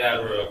 Okay, they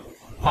are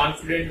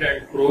confident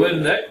and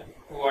proven that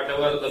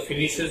whatever the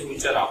finishes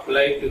which are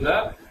applied to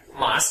the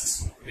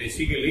masks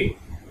basically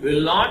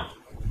will not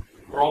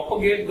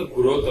propagate the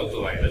growth of the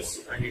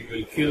virus and it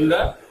will kill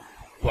the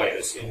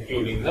virus,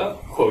 including the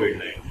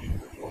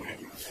COVID-19. Okay.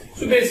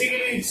 So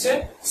basically it's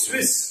a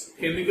Swiss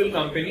chemical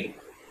company,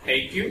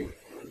 IQ.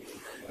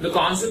 The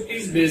concept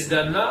is based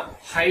on the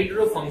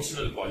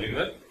hydrofunctional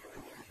polymer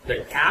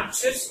that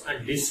captures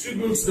and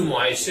distributes the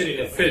moisture in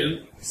a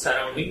film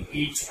surrounding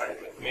each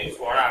fiber. Means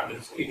what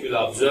happens? It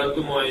will absorb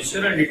the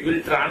moisture and it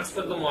will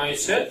transfer the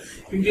moisture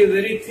into a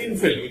very thin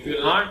film. It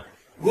will not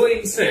go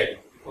inside.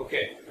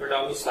 Okay, but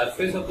on the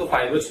surface of the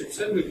fibers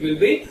itself, it will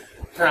be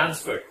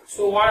transferred.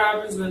 So what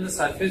happens when the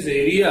surface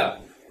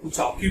area which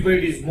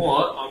occupied is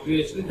more?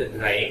 Obviously, the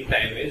drying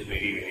time is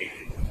very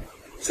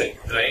quick. So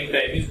drying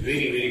time is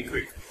very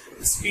quick.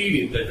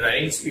 The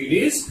drying speed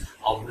is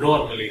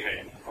abnormally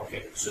high.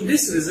 Okay, so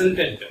this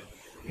resulted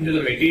into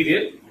the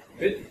material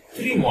with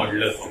three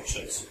modular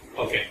functions.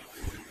 Okay,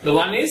 the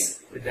one is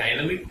the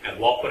dynamic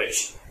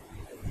evaporation.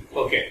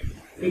 Okay,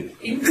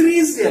 with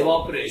increased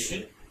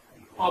evaporation,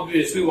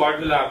 obviously what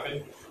will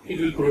happen? It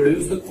will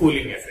produce the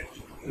cooling effect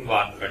in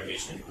warm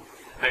condition,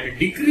 and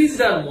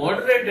decreased or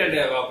moderated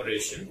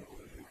evaporation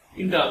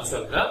in terms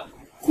of the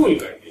cool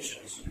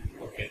conditions.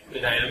 Okay, the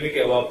dynamic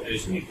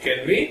evaporation, it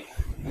can be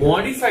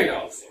modified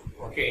also.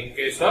 Okay, in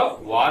case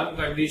of warm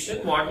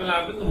condition, what will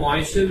happen? The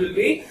moisture will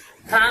be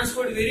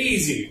transferred very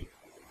easily.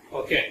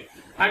 Okay,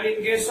 and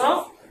in case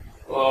of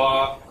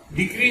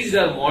decreased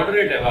or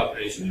moderate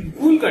evaporation, in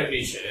cool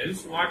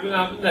conditions, what will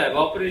happen? The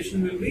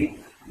evaporation will be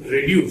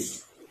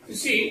reduced. You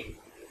see,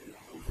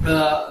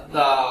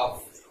 the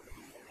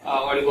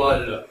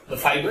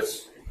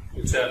fibers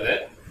which are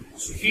there.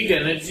 So heat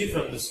energy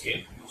from the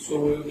skin.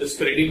 So the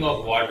spreading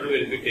of water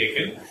will be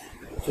taken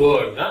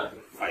toward the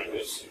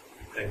fibers,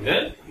 and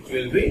then it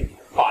will be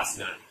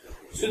passed on.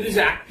 So this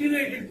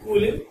activated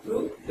cooling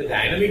through the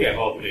dynamic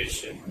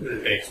evaporation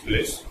will take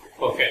place.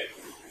 Okay.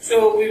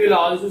 So we will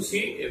also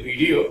see a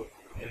video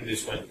in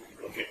this one.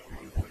 Okay.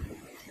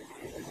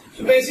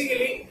 So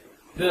basically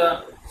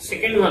the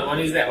second one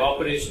is the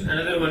evaporation,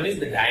 another one is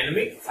the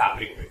dynamic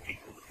fabric wetting.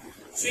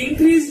 So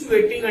increased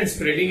wetting and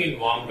spreading in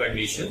warm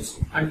conditions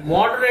and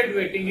moderate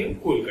wetting in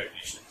cool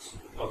conditions.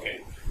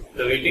 Okay.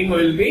 The wetting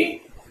will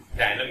be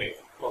dynamic.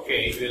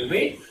 Okay. It will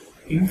be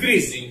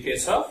increased in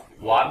case of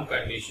warm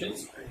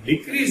conditions and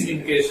decreased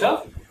in case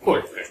of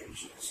cold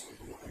conditions.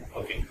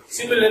 Okay.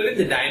 Similarly,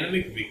 the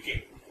dynamic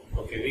wicking.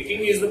 Okay.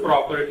 Wicking is the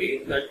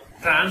property that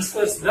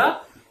transfers the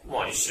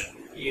moisture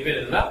even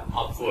in the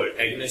upward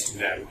against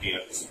gravity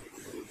also.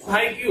 So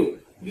high Q,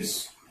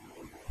 this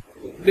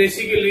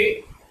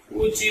basically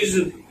which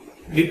is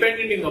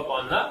depending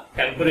upon the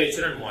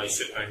temperature and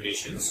moisture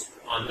conditions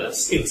on the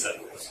skin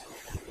surface.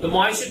 The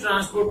moisture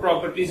transport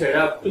properties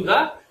adapt to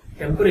the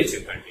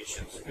temperature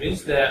conditions.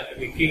 Means the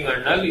wicking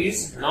and all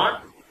is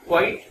not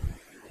quite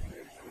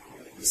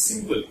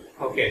simple.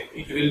 Okay,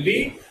 it will be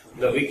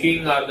the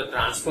wicking or the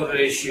transfer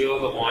ratio,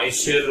 the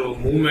moisture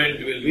movement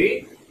will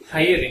be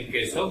higher in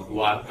case of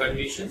warm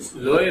conditions,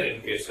 lower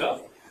in case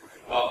of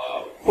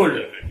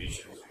colder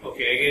conditions.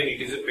 Okay, again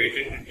it is a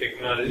patented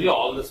technology,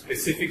 all the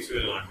specifics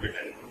will not be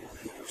done.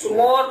 So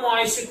more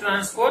moisture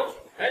transport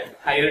at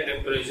higher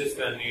temperatures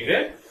than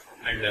needed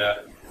and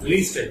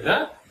least at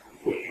the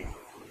cooling.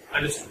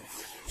 Understood?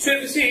 So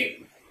if you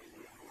see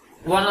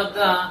one of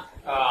the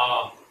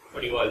what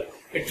do you call it?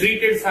 A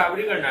treated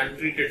fabric and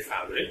untreated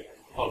fabric.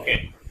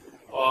 Okay,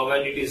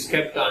 when it is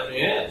kept on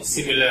a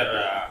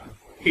similar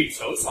heat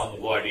source on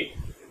the body.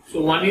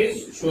 So one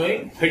is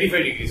showing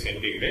 35 degrees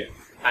centigrade,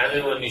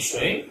 another one is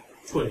showing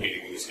 20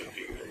 degrees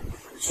centigrade.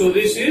 So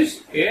this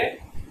is a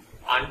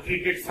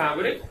untreated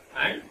fabric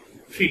and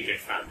treated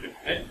fabric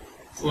at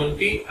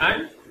 20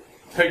 and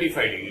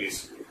 35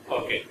 degrees.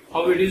 Okay,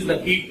 how it is the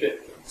heat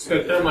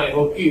spectrum, I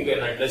hope you can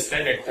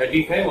understand. At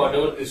 35,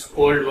 whatever this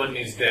cold one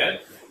is there,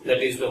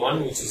 that is the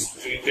one which is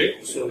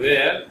treated. So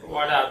where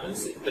what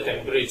happens, the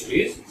temperature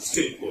is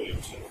still cool.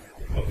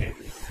 Okay,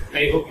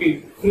 I hope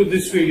through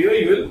this video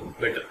you will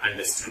better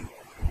understand.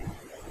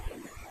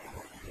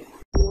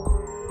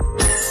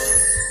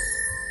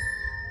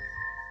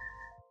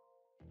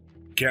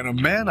 Can a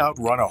man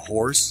outrun a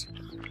horse?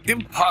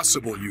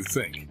 Impossible, you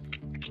think.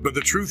 But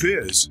the truth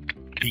is,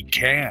 he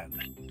can.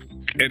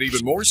 And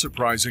even more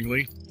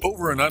surprisingly,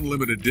 over an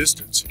unlimited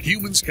distance,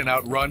 humans can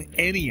outrun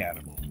any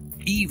animal,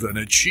 even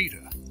a cheetah.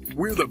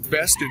 We're the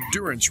best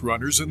endurance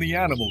runners in the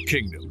animal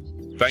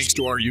kingdom, thanks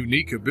to our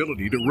unique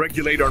ability to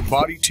regulate our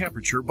body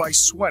temperature by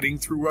sweating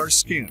through our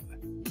skin.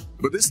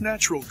 But this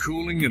natural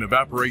cooling and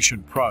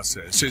evaporation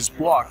process is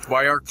blocked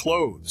by our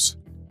clothes,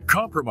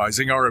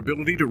 compromising our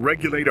ability to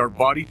regulate our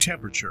body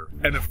temperature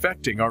and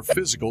affecting our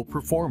physical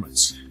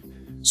performance.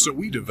 So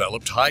we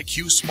developed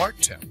HiQ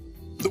Smart Temp,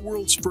 the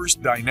world's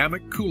first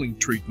dynamic cooling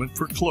treatment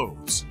for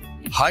clothes.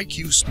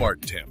 HiQ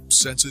Smart Temp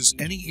senses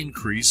any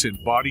increase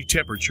in body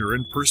temperature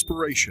and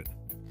perspiration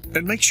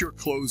and makes your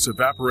clothes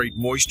evaporate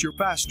moisture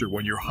faster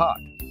when you're hot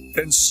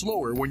and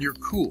slower when you're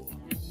cool,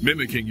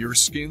 mimicking your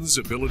skin's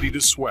ability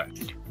to sweat,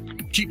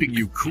 keeping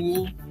you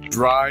cool,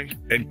 dry,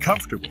 and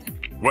comfortable,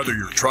 whether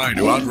you're trying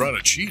to outrun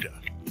a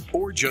cheetah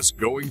or just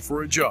going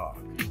for a jog.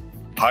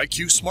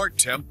 HiQ Smart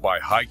Temp by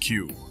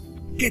HiQ.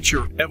 Get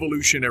your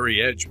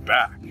evolutionary edge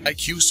back.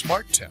 HiQ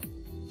Smart Temp,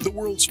 the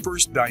world's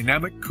first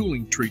dynamic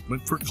cooling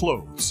treatment for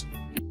clothes.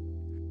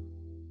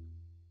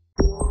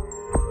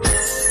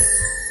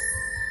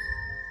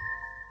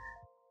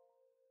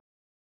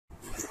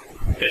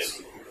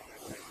 Yes.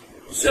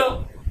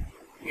 So,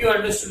 you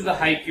understood the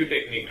HiQ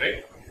technique,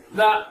 right?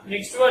 The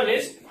next one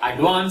is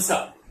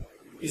Advanza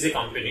is a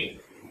company.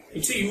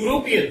 It's a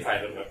European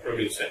fiber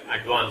producer,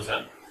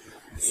 Advanza.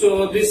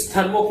 So, this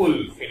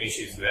thermocool finish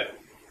is there.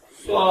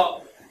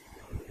 So,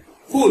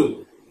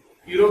 cool,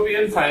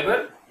 European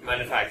fiber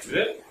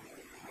manufacturer,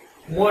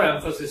 more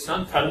emphasis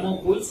on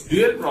thermocool's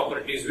dual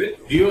properties with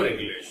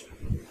deoregulation.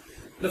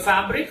 The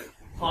fabric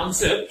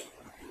concept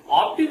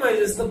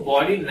optimizes the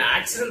body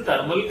natural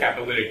thermal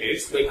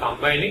capabilities by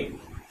combining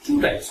two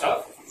types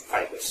of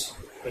fibers.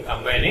 The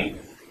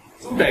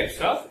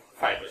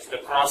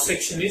cross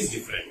section is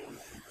different.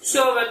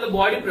 So when the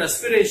body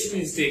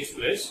perspiration takes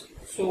place,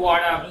 so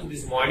what happens?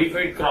 This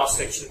modified cross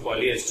section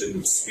polyester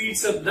which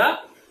speeds up the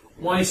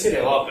moisture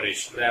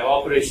evaporation. The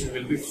evaporation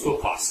will be so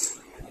fast.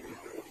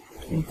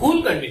 In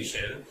cool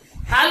condition,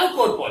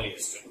 halocore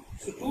polyester.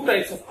 So two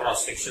types of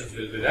cross sections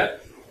will be there.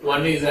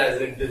 One is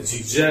as like the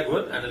zigzag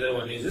one, another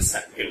one is the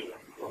circle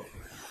one. Okay.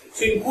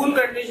 So in cool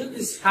condition,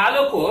 this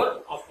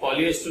halocore of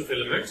polyester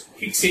filaments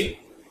kicks in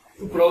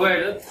to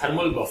provide a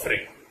thermal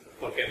buffering.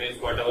 Okay,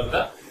 means whatever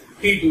the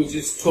heat which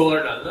is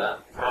stored on the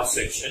cross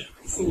section,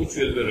 so which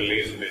will be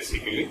released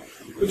basically,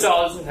 which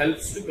also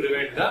helps to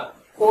prevent the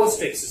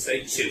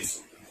post-exercise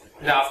chills.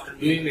 And after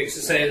doing the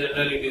exercise and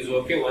all, it is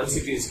okay. Once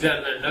it is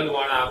done and all,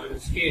 what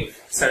happens is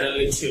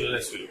suddenly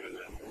chillness will be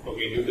there.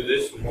 Okay, due to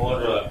this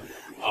more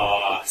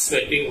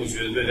sweating which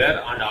will be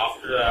there, and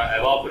after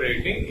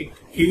evaporating,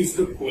 it gives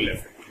the cool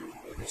effect.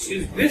 So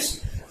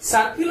this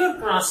circular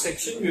cross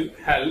section will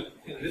help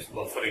in this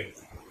buffering.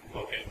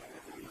 Okay.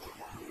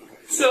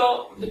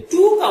 So the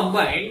two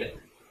combined,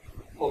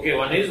 okay,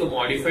 one is the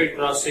modified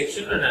cross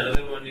section and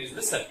another one is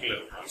the circular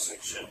cross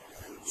section.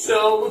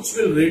 So which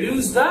will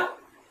reduce the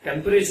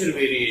temperature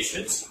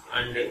variations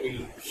and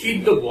will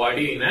keep the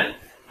body in an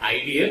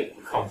ideal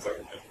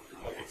comfort.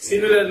 Okay.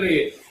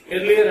 Similarly,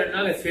 earlier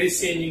and all phase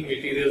changing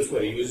materials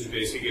were used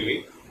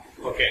basically.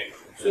 Okay,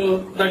 so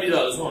that is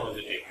also one of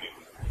the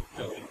techniques.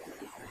 Okay.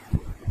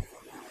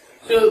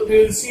 So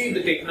we will see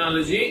the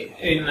technology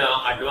in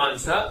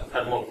Advanza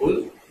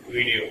thermocool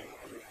video.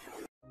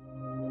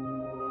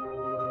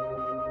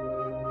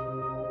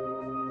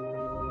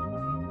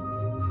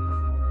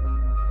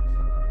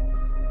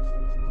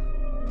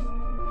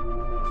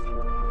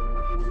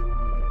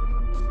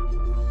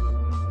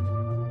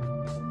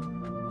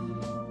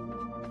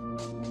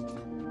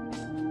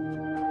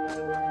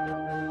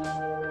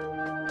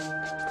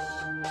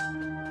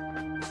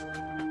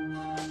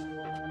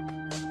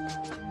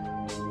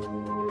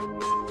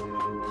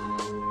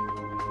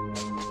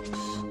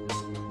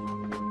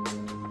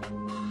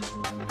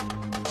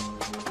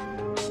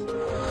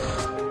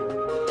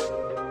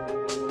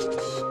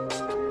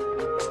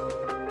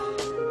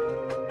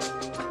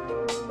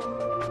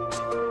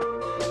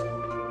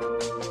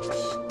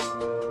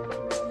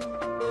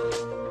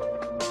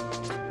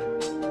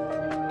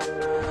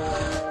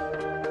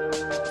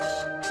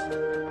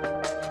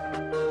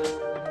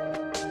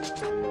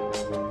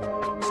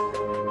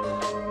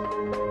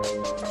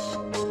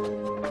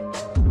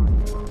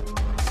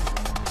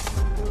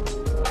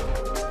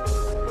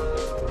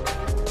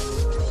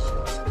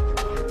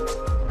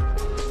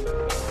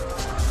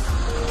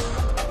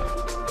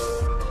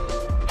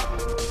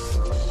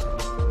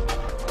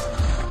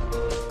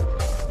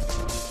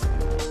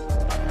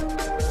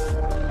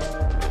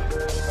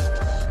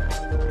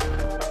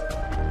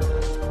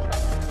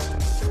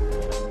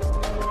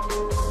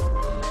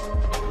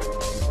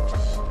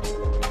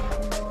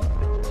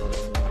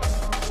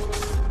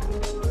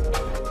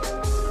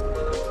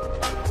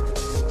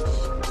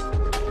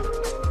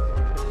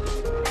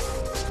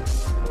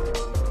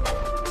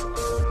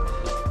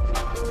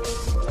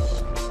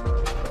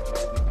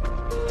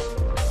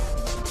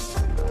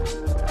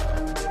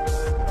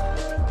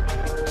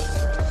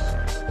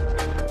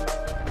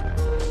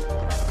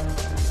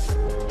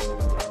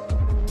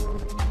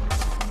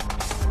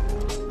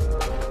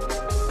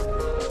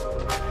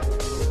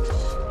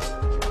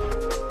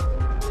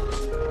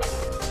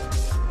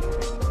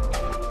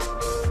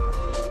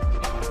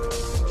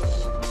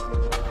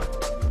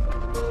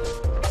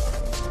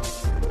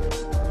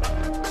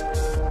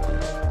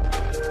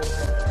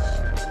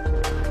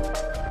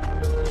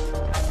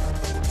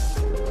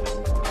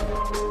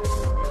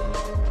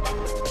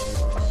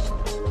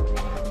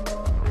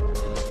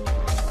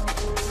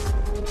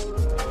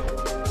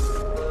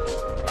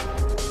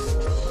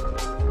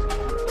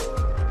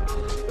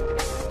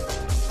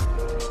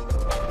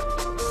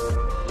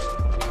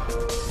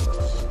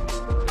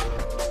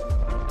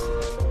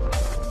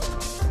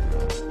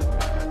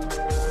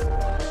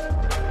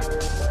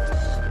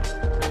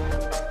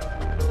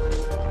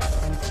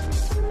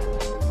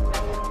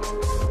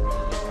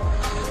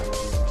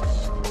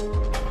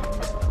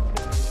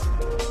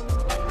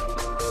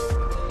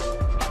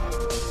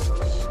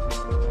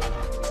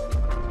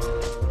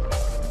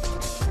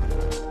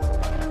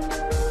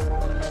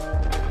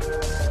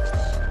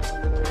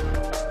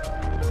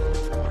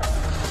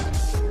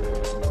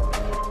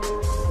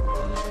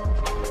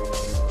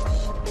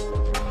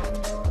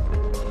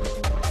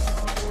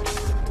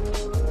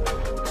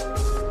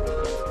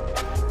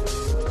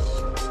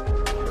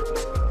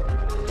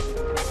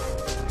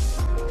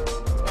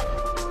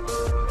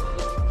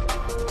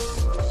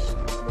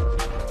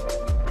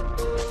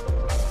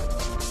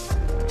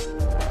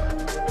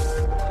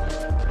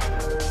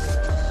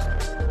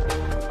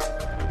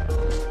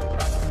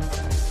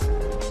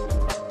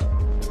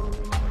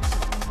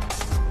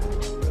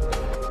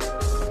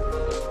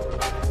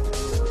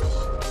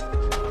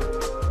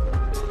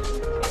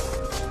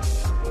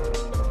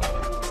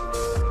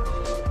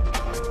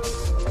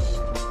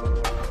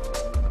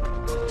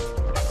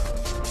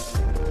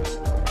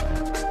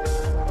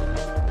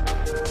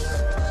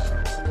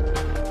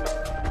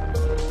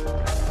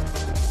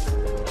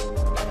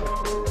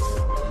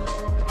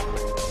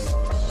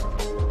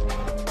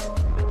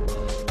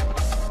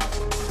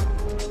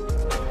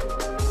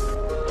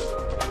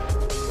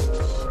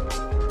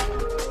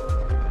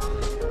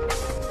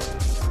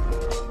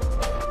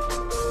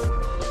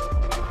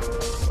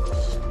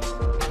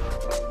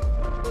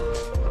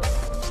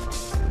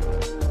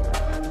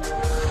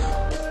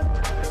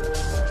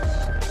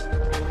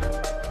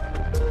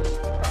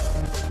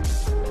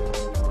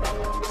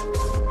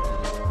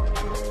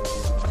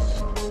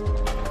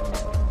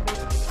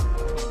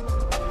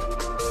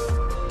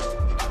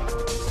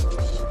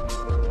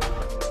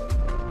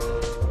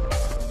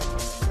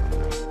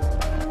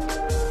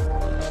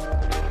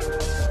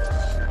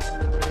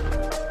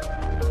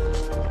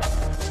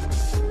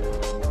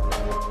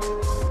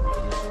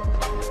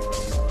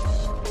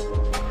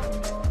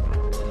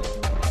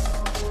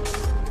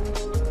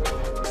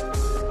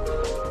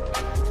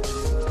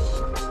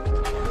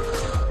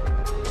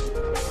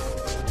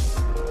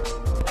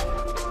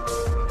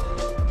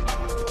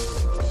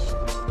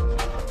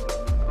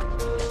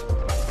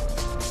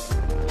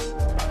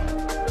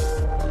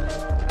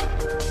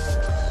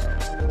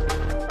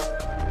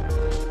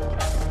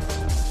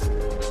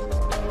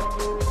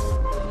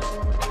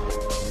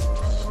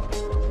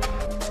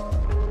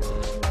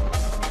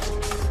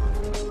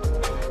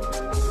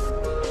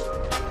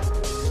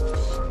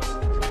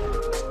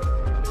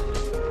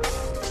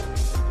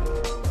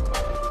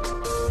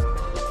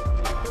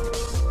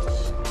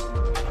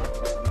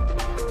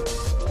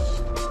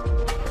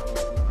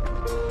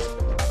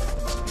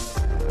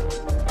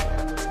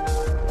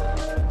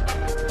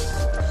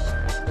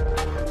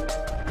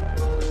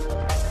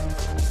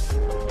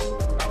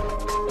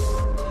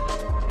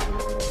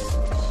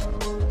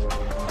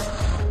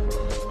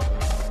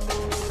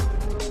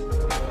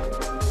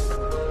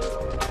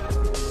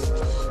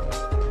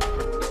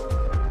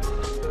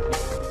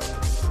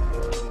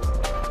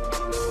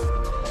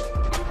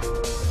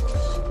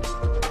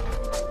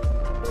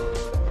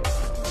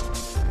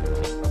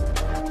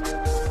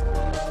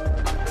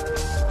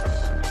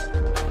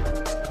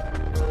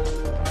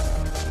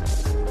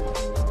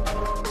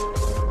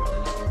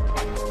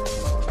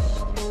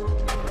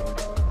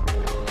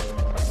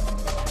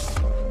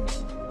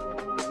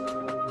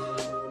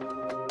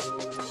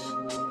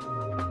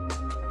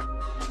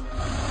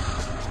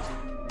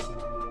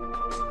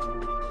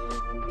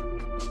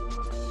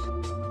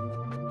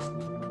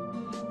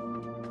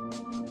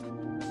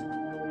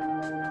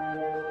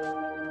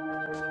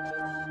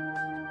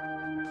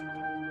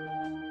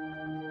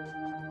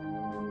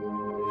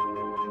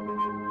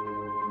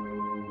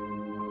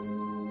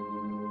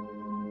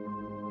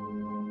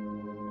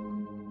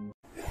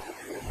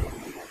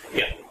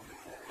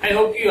 I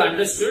hope you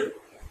understood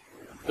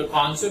the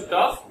concept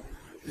of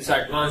this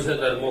advanced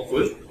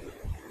thermocool.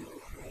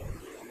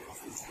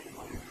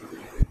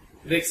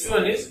 Next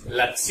one is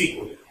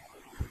Luxicool.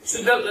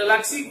 So the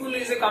Luxicool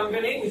is a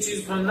company which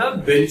is from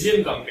the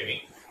Belgian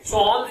company. So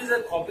all these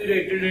are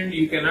copyrighted and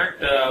you cannot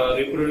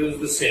reproduce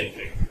the same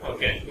thing.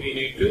 Okay, we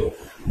need to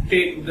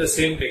take the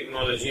same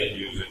technology and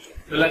use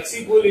it. The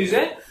Luxicool is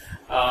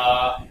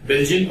a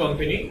Belgian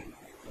company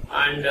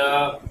and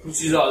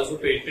which is also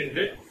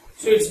patented.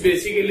 So it's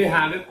basically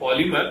have a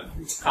polymer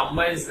which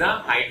combines the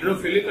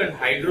hydrophilic and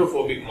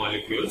hydrophobic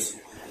molecules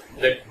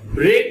that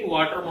break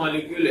water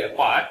molecule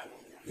apart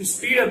to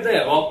speed up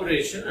the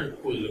evaporation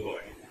and cool the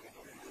body.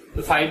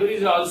 The fiber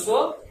is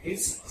also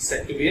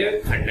said to be a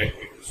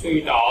conductive. So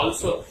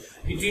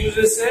it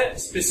uses a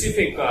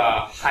specific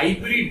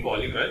hybrid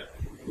polymer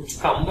which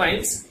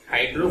combines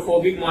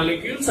hydrophobic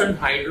molecules and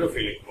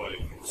hydrophilic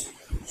molecules.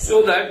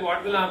 So that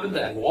what will happen,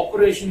 the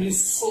evaporation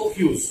is so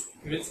huge,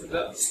 means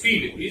the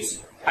speed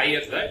is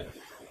higher that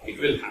it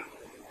will happen.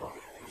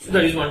 So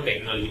that is one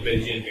technology,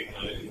 Belgian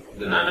technology.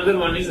 Then another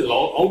one is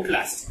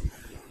Outlast.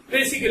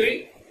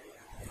 Basically,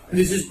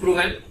 this is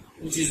proven,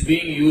 which is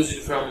being used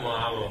from,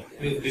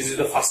 this is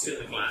the first in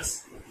the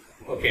class.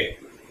 Okay,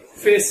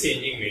 phase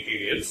changing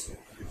materials.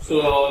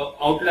 So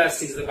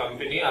Outlast is the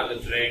company or the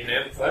trade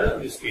name for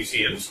these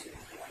PCMs.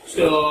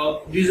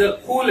 So these are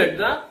cool at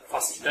the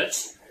first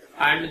touch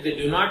and they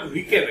do not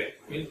wick away.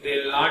 Means they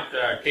will not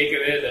take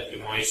away that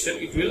moisture.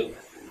 It will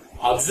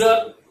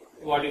absorb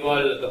what you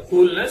call the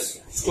coolness,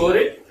 store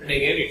it, and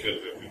again it will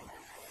remove.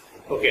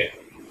 Okay.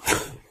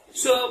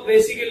 So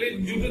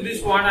basically, due to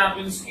this, what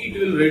happens? It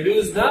will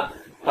reduce the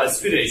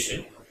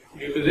perspiration.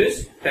 Due to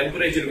this,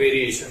 temperature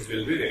variations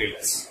will be very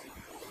less.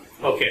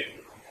 Okay.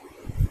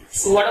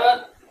 So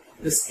whatever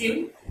the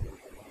skin,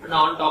 and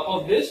on top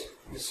of this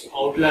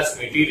Outlast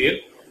material.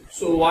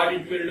 So what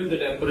it will do, the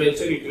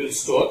temperature it will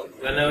store.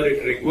 Whenever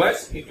it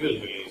requires, it will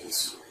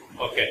release.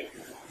 Okay.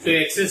 So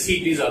excess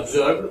heat is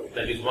absorbed.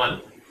 That is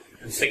one.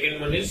 And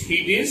second one is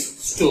heat is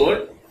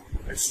stored.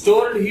 And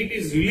stored heat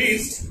is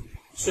released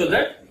so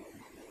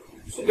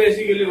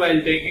basically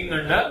while taking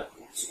under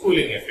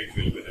cooling effect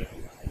will be there.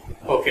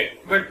 Okay.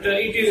 But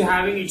it is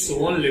having its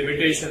own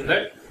limitation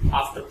that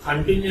after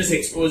continuous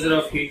exposure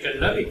of heat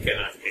under it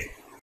cannot take.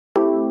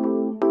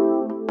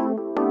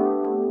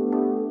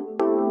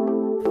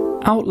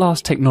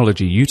 Outlast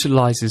technology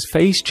utilizes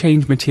phase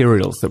change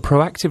materials that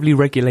proactively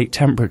regulate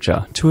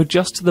temperature to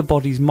adjust to the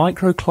body's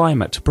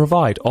microclimate to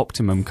provide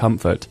optimum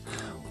comfort.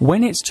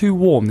 When it's too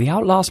warm, the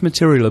Outlast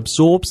material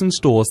absorbs and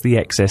stores the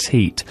excess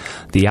heat.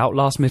 The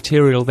Outlast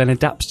material then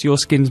adapts to your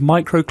skin's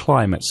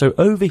microclimate, so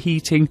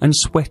overheating and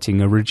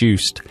sweating are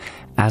reduced.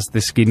 As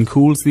the skin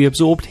cools, the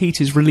absorbed heat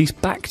is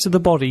released back to the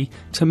body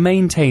to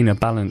maintain a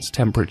balanced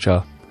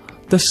temperature.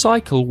 The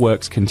cycle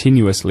works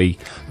continuously.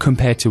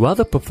 Compared to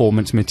other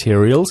performance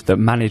materials that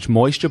manage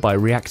moisture by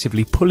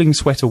reactively pulling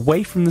sweat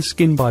away from the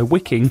skin by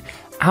wicking,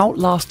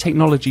 Outlast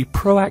technology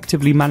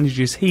proactively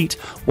manages heat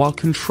while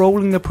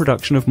controlling the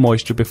production of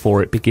moisture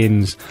before it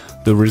begins.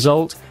 The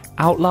result?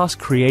 Outlast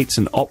creates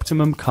an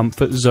optimum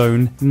comfort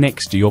zone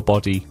next to your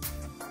body.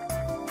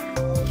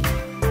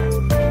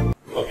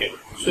 Okay,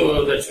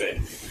 so that's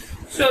right.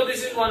 So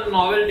this is one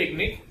novel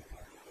technique,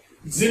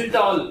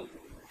 Xylitol.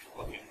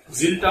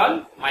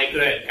 Xylitol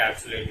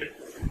microencapsulated.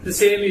 The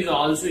same is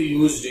also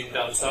used in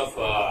terms of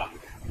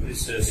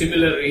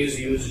similar is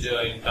used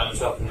in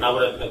terms of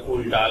Navaratna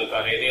cool talc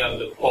or any of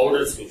the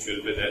powders which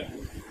will be there.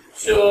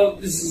 So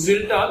this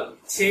Xylitol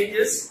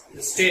changes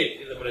the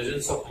state in the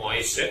presence of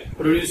moisture,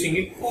 producing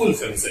a cool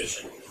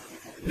sensation.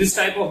 This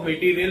type of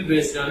material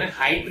based on a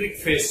hydric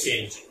phase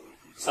change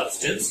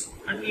substance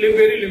and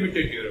very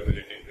limited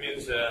durability. It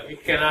means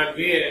it cannot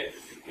be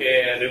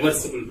a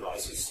reversible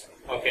process.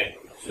 Okay.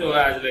 So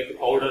as like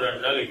powder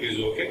and all, it is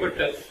okay, but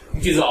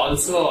it is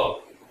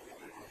also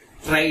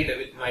tried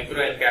with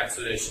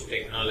microencapsulation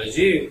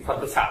technology for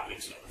the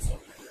fabrics also.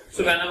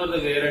 So whenever the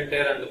wear and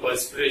tear and the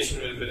perspiration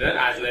will be there,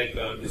 as like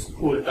this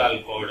cool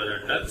talc powder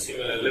and all,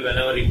 similarly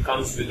whenever it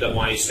comes with the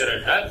moisture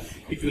and all,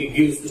 it will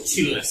give the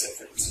chillness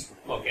effects.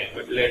 Okay,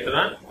 but later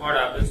on, what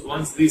happens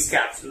once these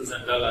capsules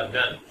and all are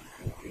done,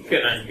 it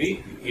cannot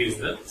be gives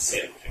the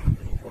same thing.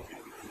 Okay.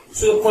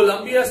 So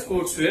Columbia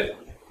sportswear.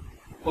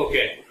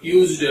 Okay,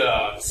 used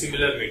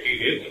similar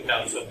material in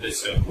terms of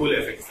this cool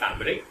effect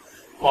fabric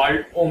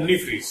called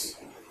Omnifreeze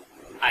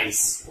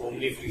ice,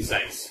 Omnifreeze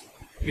ice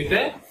with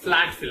a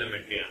flat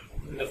filament here.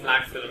 In the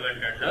flat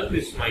filament and all,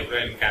 this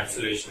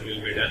microencapsulation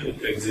will be done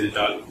with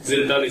Xylitol.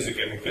 Xylitol is a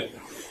chemical.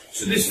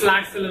 So this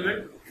flat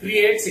filament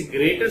creates a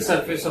greater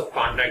surface of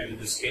contact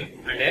with the skin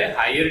and a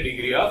higher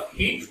degree of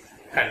heat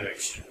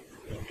convection.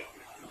 Okay.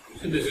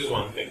 So this is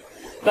one thing.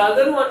 The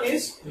other one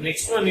is,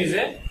 next one is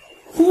a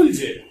cool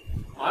jade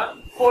or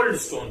cold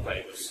stone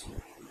fibers.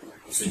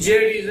 So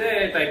jade is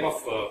a type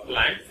of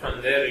plant.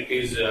 From there it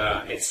is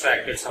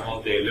extracted some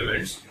of the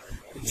elements,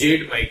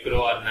 jade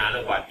micro or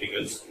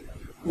nanoparticles,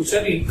 which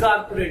are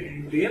incorporated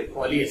into a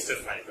polyester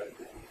fiber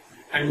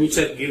and which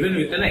are given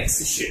with an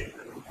excision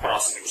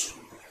cross section.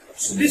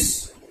 So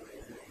this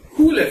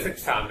cool effect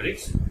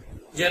fabrics,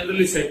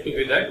 generally said to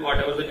be that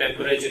whatever the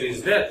temperature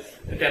is there,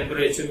 the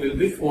temperature will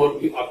be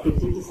up to 2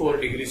 to 4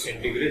 degrees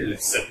centigrade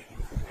lesser.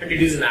 And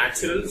it is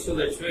natural, so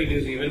that's why it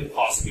is even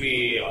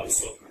costly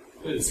also.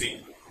 We'll see.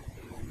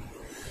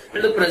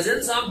 And the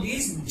presence of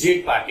these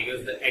jade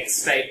particles, the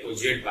X type of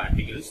jade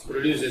particles,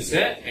 produces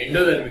a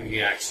endothermic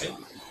reaction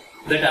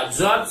that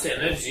absorbs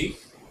energy,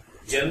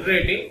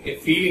 generating a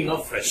feeling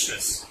of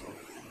freshness.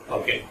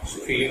 Okay, so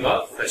feeling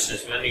of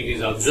freshness. When it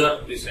is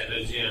absorbed, this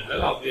energy, and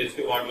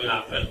obviously what will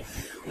happen?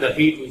 The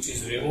heat which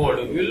is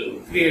removed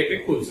will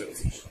create a cool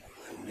sensation.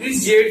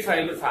 These jade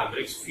fiber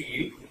fabrics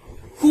feel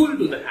cool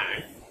to the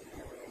hand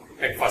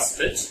at first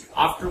touch,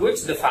 after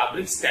which the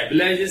fabric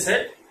stabilizes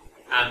at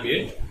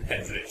ambient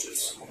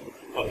temperatures.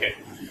 Okay,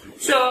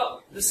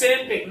 so the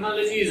same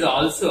technology is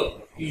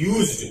also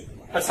used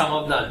for some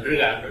of the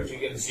undergarments. You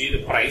can see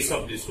the price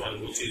of this one,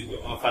 which is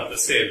for the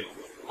sale.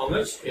 How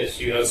much? Yes,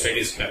 you have said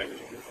is correct.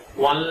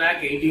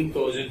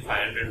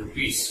 1,18,500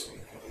 rupees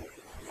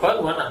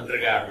for one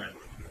undergarment.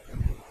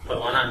 For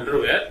one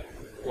underwear,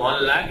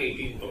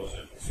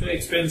 1,18,000. So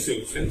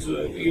expensive. Since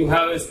you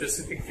have a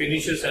specific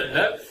finishes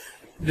under,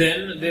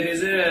 then there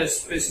is a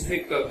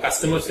specific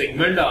customer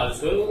segment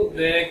also.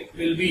 They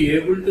will be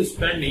able to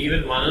spend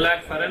even 1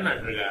 lakh for an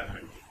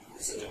undergarment.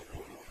 So,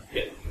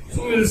 yeah.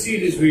 So we will see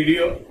this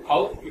video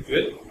how it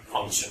will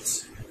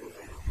functions.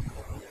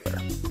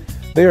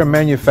 They are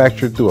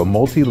manufactured through a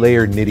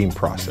multi-layer knitting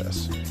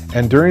process.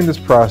 And during this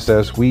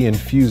process, we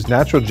infuse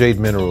natural jade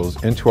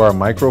minerals into our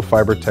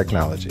microfiber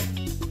technology.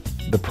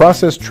 The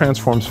process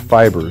transforms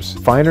fibers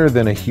finer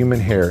than a human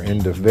hair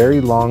into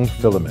very long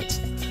filaments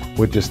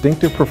with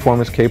distinctive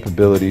performance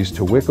capabilities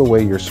to wick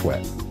away your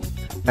sweat.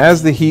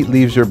 As the heat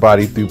leaves your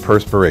body through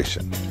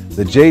perspiration,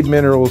 the jade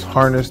minerals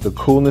harness the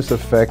coolness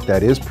effect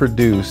that is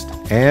produced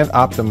and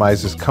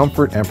optimizes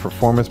comfort and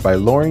performance by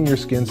lowering your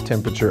skin's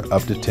temperature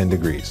up to 10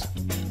 degrees.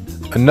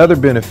 Another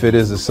benefit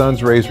is the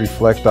sun's rays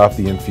reflect off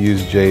the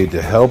infused jade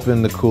to help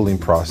in the cooling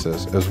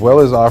process, as well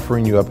as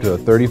offering you up to a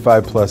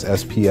 35+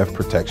 SPF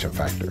protection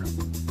factor.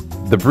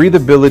 The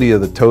breathability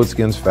of the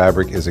Toadskins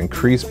fabric is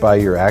increased by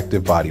your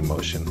active body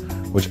motion,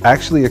 which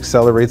actually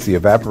accelerates the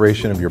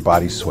evaporation of your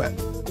body's sweat.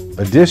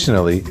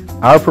 Additionally,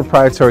 our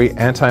proprietary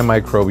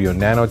antimicrobial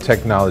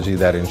nanotechnology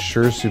that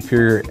ensures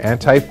superior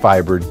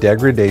anti-fiber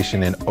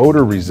degradation and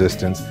odor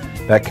resistance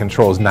that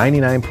controls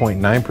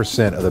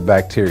 99.9% of the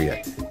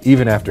bacteria,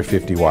 even after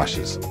 50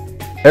 washes.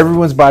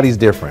 Everyone's body's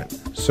different,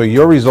 so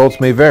your results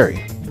may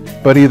vary.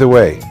 But either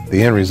way,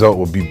 the end result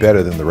will be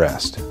better than the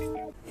rest.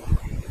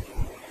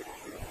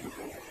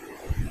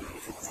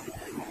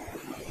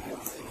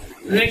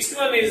 The next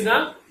one is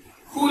the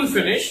cool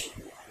finish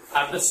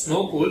or the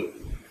snow cool.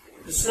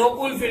 The snow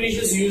cool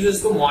finishes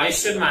uses the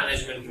moisture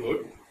management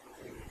fluid.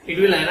 It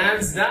will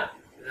enhance the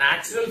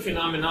natural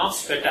phenomena of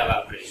sweat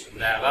evaporation.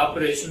 The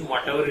evaporation,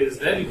 whatever is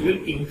there, it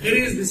will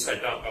increase the sweat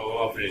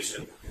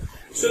evaporation.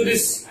 So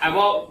this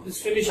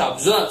finish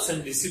absorbs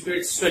and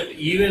dissipates sweat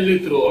evenly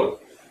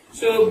throughout.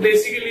 So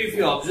basically, if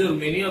you observe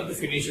many of the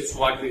finishes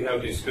what we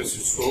have discussed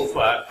so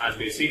far, are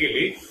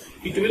basically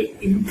it will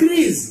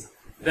increase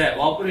the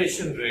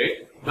evaporation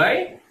rate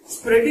by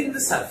spreading the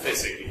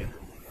surface area.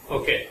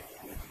 Okay,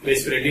 by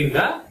spreading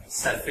the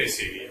surface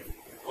area.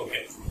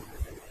 Okay.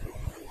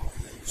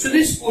 So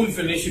this cool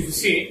finish, if you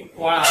see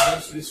what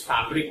happens to this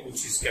fabric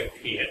which is kept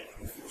here.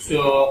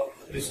 So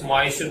this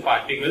moisture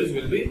particles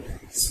will be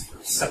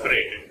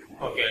separated,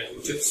 okay,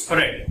 which is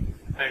spread,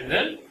 and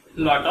then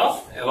lot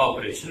of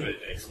evaporation will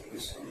take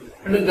place.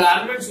 And the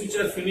garments which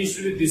are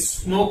finished with this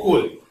snow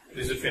cool,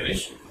 this is a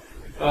finish,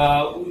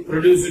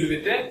 produced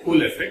with a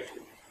cool effect,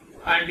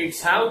 and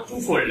it's have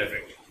twofold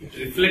effect. It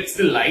reflects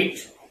the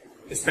light,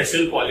 a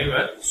special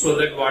polymer, so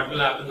that what will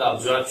happen, the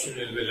absorption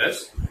will be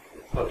less.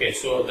 Okay,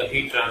 so the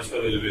heat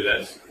transfer will be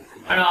less,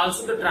 and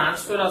also the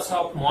transfer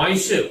of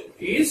moisture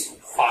is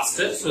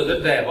faster, so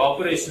that the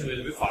evaporation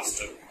will be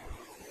faster.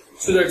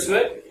 So that's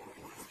why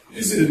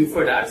this is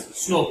referred as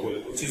snow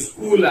cool, which is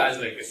cool as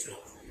like a snow.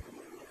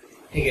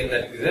 Again,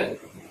 that is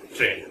a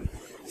trend.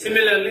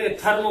 Similarly, a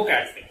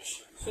thermocat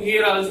finish. So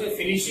here also a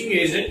finishing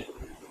agent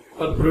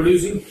for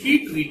producing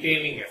heat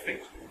retaining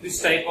effect.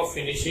 This type of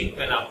finishing,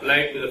 when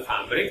applied to the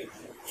fabric,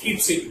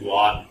 keeps it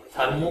warm.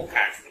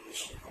 Thermocat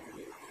finish.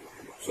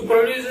 So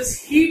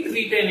produces heat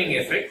retaining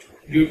effect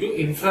due to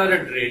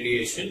infrared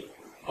radiation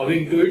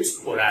owing to its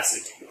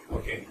porosity.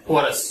 Okay,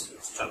 porous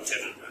structure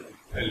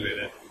will be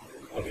there.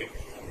 Okay,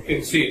 you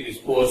can see this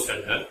pores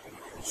under.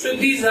 So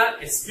these are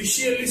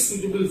especially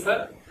suitable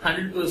for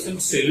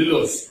 100%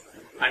 cellulose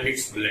and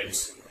its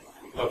blends.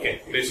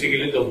 Okay,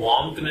 basically the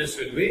warmthness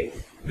will be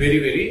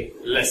very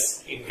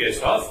less in case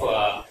of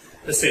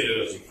the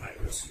cellulosic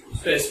fibers.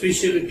 So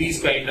especially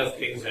these kind of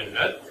things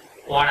under,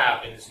 what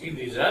happens is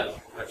these are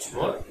much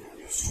more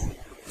useful,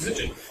 isn't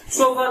it?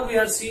 So far we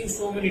are seeing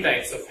so many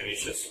types of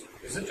finishes,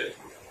 isn't it?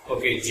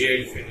 Okay,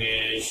 jade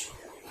finish,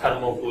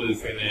 thermocool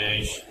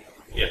finish,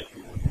 yeah,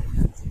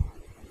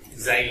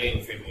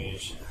 xylene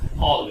finish,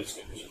 all these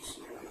finishes.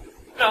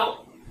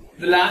 Now,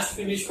 the last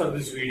finish for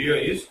this video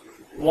is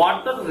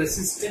water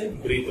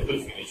resistant breathable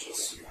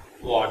finishes.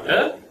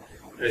 Water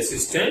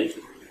resistant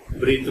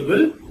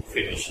breathable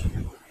finish.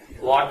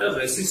 Water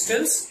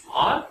resistance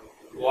or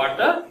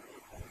water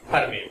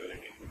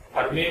permeability.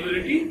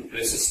 Permeability,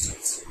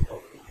 resistance.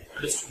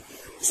 Understood?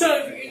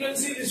 So you can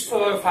see this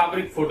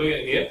fabric photo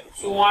here.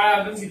 So what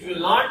happens? It will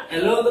not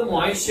allow the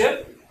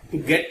moisture to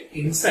get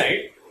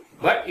inside,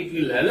 but it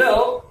will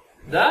allow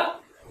the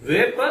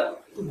vapor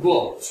to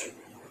go outside.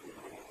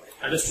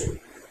 Understood?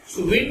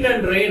 So wind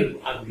and rain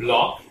are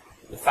blocked.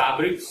 The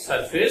fabric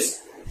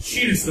surface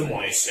shields the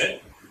moisture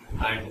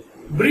and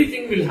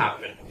breathing will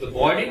happen. The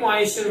body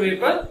moisture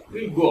vapor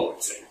will go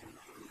outside.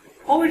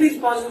 How it is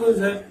possible,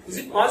 sir? Is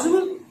it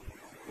possible?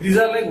 These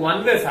are like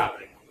one-way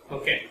fabric.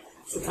 Okay.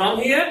 So from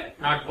here,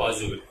 not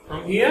possible.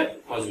 From here,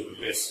 possible.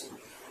 Yes.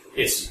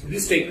 Yes.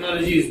 This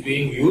technology is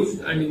being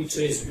used and which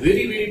is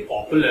very, very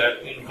popular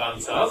in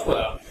terms of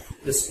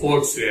the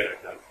sportswear.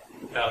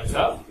 In terms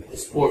of the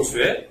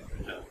sportswear.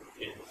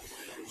 Okay.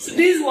 So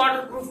these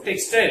waterproof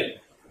textile,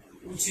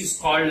 which is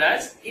called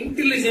as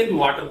intelligent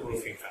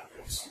waterproofing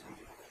fabrics.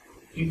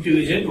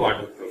 Intelligent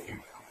waterproofing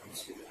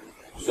fabrics.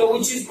 So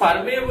which is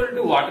permeable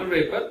to water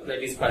vapor,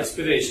 that is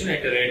perspiration,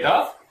 at a rate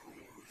of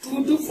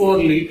 2 to 4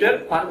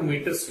 liter per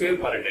meter square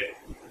per day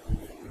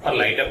for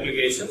light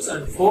applications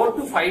and 4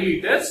 to 5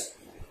 liters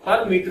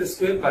per meter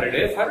square per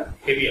day for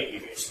heavy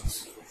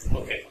applications.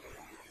 Okay.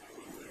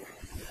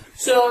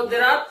 So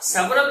there are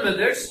several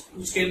methods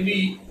which can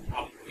be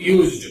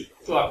used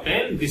to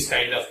obtain this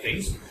kind of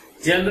things.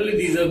 Generally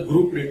these are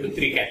grouped into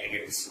 3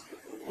 categories.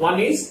 One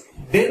is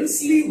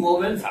densely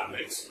woven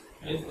fabrics.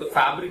 And the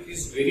fabric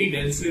is very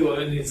densely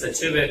woven in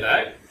such a way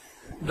that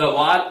the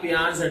warp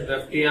yarns and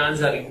weft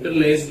yarns are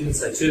interlaced in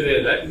such a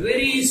way that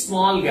very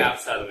small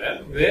gaps are there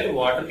where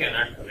water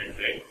cannot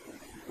penetrate,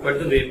 but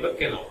the vapor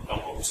cannot come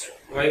outside.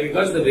 Why?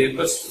 Because the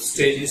vapor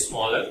stage is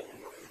smaller,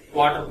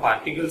 water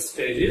particle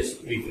stage is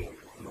bigger.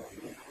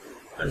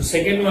 And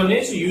second one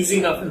is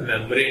using of a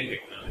membrane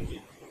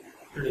technology.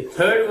 And the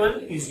third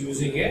one is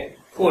using a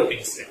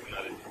coatings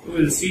technology. We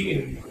will see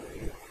in.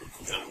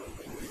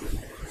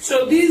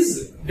 So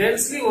these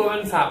densely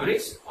woven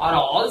fabrics are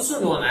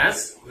also known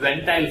as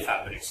ventile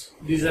fabrics.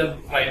 These are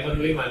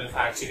primarily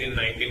manufactured in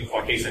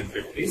 1940s and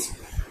 50s.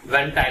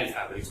 Ventile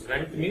fabrics.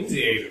 Vent means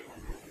air.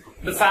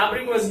 The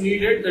fabric was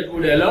needed that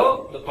would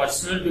allow the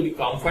personnel to be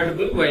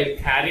comfortable while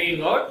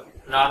carrying out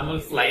normal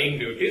flying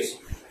duties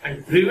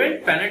and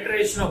prevent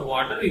penetration of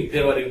water if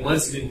they were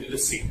immersed into the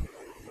sea.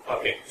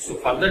 Okay, so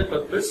for that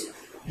purpose,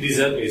 these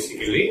are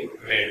basically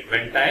made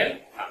ventile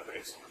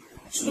fabrics.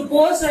 So the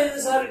pore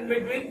sizes are in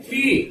between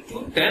 3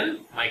 to 10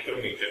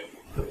 micrometer.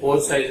 The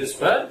pore sizes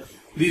for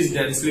these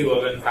densely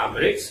woven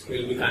fabrics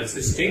will be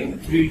consisting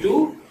 3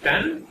 to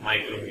 10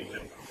 micrometer.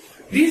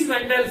 These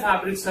ventile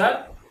fabrics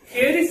are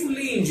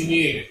carefully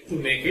engineered to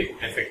make it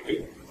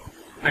effective.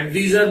 And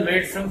these are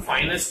made from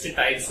finest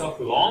types of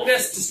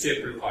longest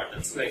staple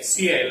cottons like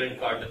sea island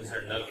cottons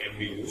and all can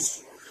be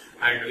used.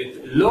 And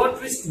with low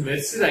twist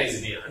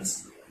mercerized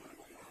yarns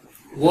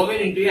woven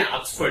into an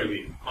Oxford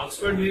weave.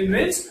 Oxford weave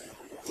means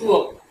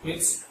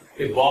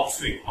a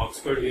box weave.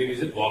 Oxford weave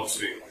is a box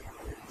weave.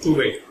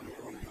 Two-way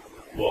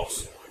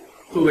box.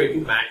 Two-way to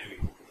mat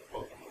weave.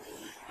 Okay.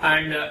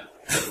 And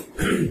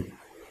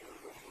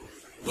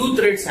two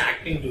threads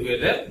acting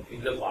together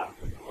in the bark.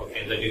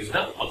 Okay, that is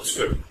the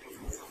Oxford.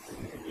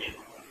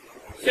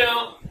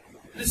 So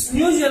this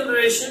new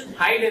generation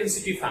high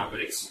density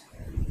fabrics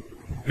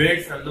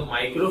made from the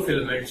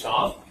microfilaments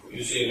of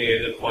usually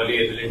the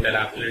polyethylene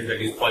terephthalate,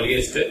 that is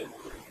polyester,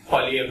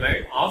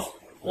 polyamide of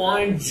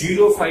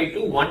 0.05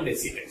 to 1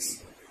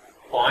 decitex.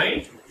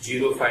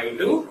 0.05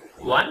 to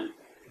 1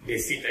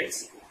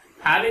 decitex,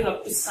 having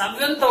up to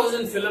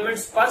 7,000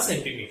 filaments per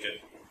centimeter.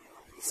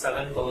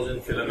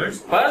 7,000 filaments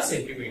per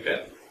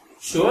centimeter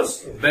shows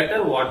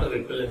better water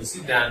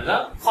repellency than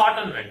the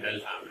cotton ventile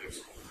fabrics.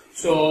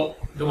 So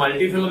the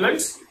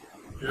multifilaments,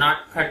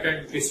 not cut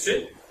and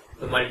twisted,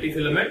 the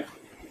multifilament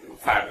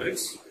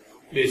fabrics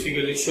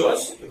basically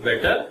shows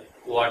better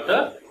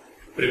water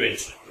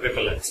prevention,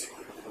 repellency.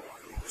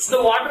 So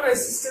the water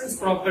resistance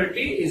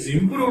property is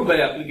improved by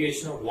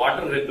application of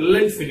water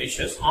repellent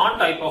finishes on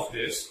top of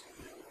this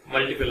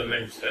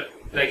multifilaments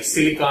like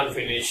silicon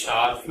finish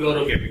or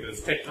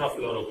fluorochemicals,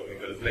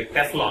 tetrafluorochemicals like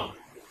Teflon.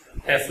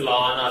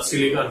 Teflon or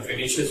silicon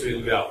finishes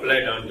will be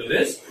applied onto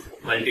this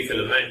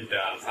multifilament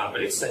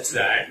fabric such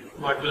that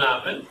what will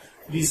happen?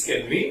 These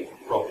can be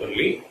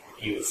properly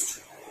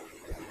used.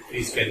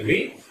 These can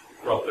be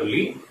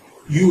properly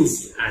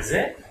used as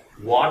a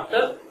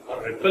water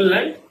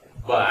repellent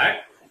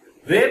but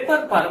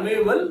vapor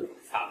permeable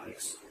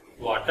fabrics.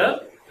 Water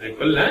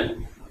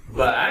repellent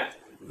but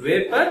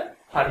vapor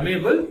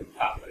permeable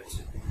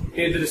fabrics.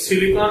 Either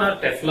silicon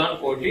or Teflon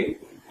coating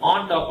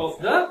on top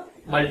of the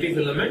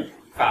multifilament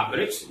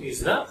fabrics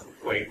is the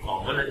quite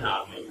common and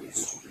normal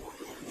use.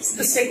 So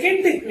the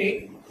second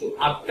technique to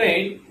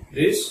obtain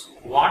this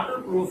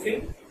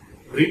waterproofing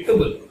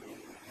breathable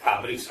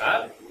fabrics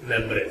are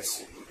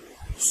membranes.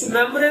 So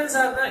membranes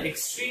are the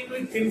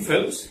extremely thin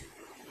films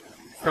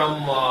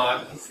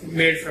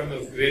made from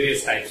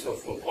various types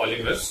of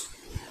polymers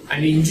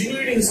and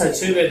engineered in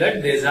such a way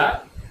that these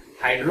are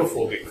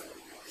hydrophobic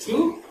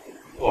to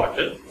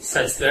water,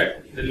 such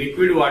that the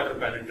liquid water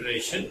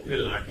penetration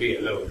will not be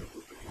allowed.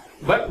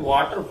 But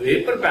water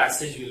vapor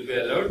passage will be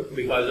allowed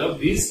because of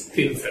these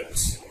thin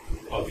films.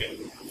 Okay.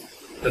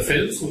 The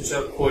films which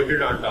are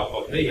coated on top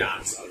of the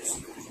yarns also.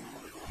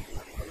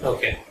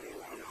 Okay.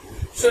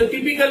 So a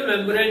typical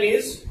membrane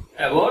is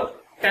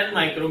about 10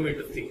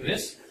 micrometer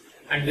thickness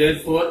and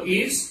therefore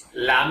is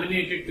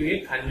laminated to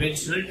a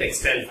conventional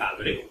textile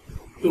fabric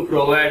to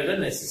provide the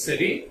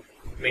necessary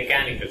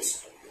mechanical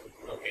support.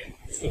 Okay.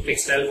 So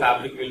textile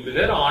fabric will be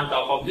there. On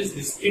top of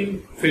this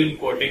thin film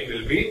coating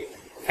will be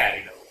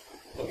carried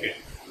out. Okay.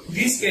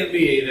 These can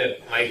be either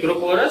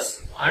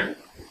microporous and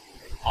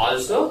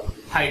also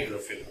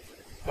hydrophilic.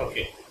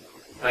 Okay.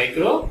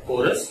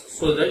 Microporous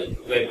so that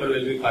vapor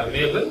will be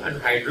permeable,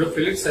 and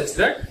hydrophilic such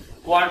that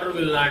water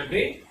will not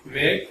be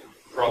made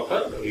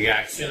proper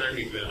reaction and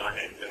it will not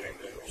enter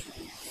into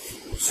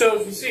it. So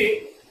if you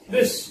see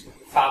this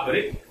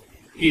fabric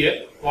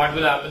here, what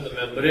will happen? The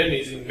membrane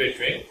is in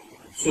between.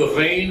 So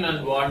rain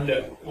and wind,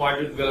 what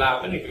it will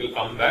happen? It will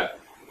come back,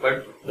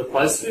 but the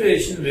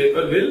perspiration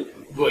vapor will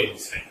go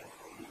inside.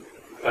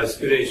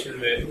 Perspiration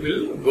vapor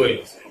will go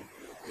inside.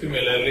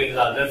 Similarly, in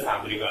the other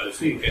fabric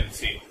also you can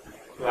see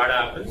what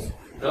happens.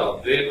 The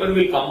vapor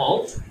will come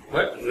out,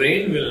 but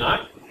rain will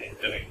not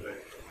enter into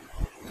it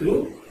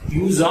through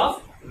use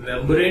of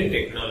membrane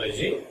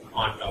technology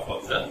on top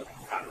of the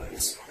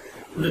fabrics.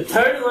 The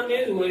third one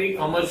is very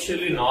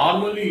commercially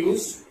normally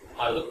used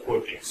are the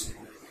coatings.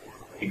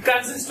 It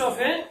consists of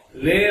a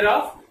layer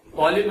of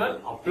polymer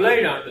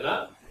applied onto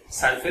the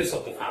surface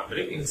of the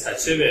fabric in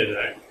such a way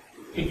that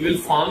it will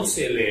form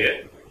a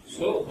layer,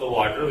 so the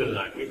water will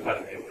not be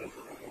permeable.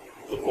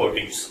 The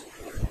coatings.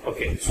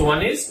 Okay, so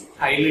one is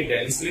highly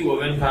densely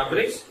woven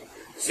fabrics,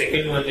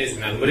 second one is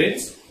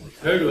membranes,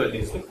 third one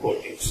is the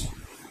coatings.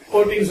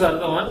 Coatings are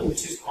the one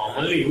which is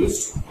commonly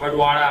used, but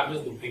what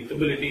happens, the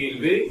breathability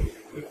will be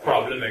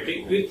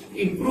problematic. With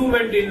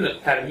improvement in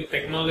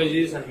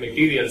technologies and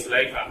materials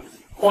like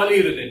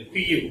polyurethane,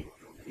 PU,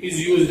 is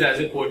used as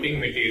a coating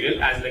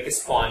material, as like a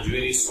sponge,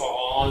 very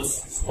small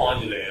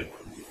sponge layer.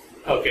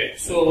 Okay,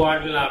 so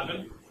what will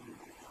happen?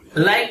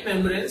 Like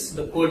membranes,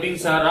 the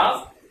coatings are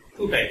of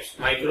two types,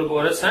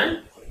 microporous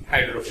and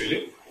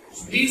hydrophilic.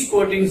 So these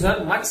coatings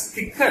are much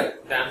thicker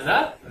than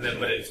the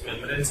membranes.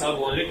 Membranes are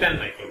only 10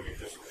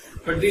 micrometers.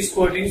 But these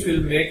coatings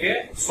will make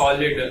a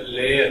solid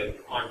layer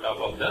on top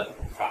of the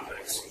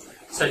fabrics,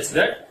 such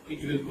that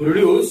it will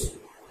produce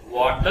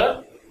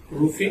water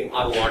proofing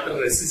or water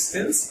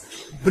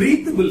resistance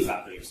breathable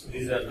fabrics.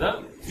 These are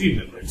the three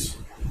methods.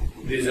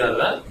 These are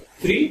the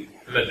three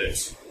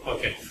methods.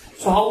 Okay.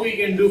 So how we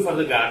can do for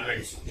the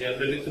garments?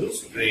 Generally through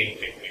spraying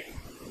technique.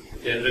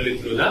 Generally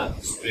through the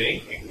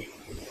spraying technique.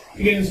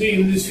 You can see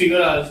in this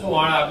figure also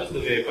what happens, the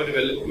vapor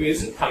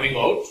is coming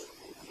out,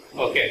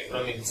 okay,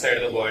 from inside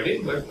the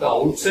body, but the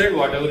outside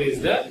whatever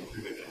is there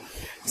will be there.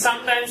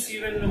 Sometimes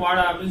even what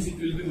happens, it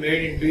will be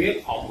made into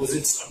a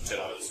composite structure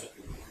also.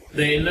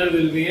 The inner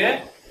will be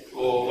a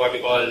what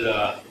you call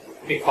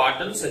a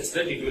cotton, such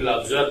that it will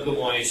absorb the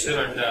moisture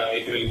and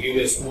it will give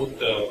a smooth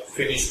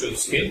finish to the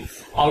skin.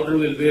 Outer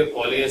will be a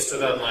polyester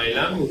or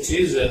nylon which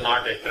is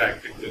not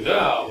attracted to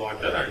the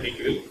water and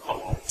it will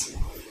come out.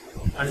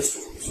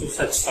 Understood? So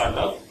such sort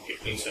of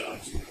techniques are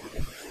also.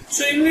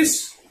 So in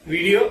this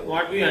video,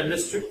 what we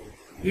understood,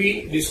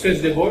 we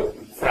discussed about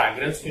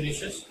fragrance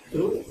finishes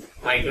through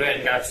micro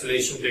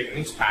encapsulation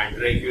techniques, pad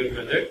dry cure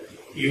method,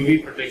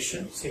 UV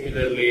protection,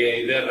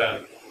 similarly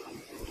either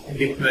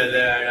dip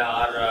method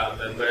or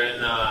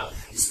membrane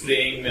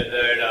spraying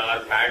method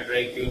or pad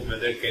dry cure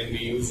method can be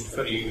used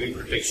for UV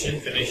protection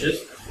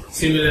finishes.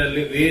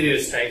 Similarly,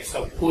 various types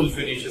of cool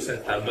finishes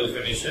and thermal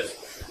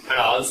finishes, and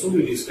also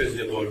we discussed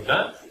about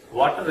the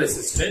water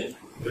resistant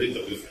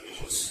breathable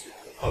finishes.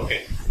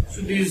 Okay,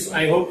 so these,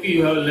 I hope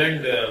you have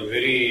learned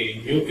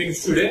very new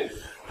things today,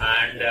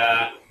 and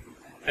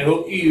I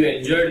hope you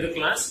enjoyed the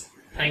class.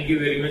 Thank you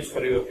very much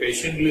for your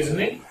patient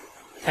listening.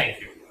 Thank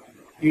you.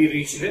 We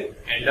reached the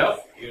end of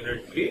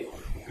Unit 3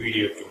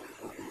 Video 2.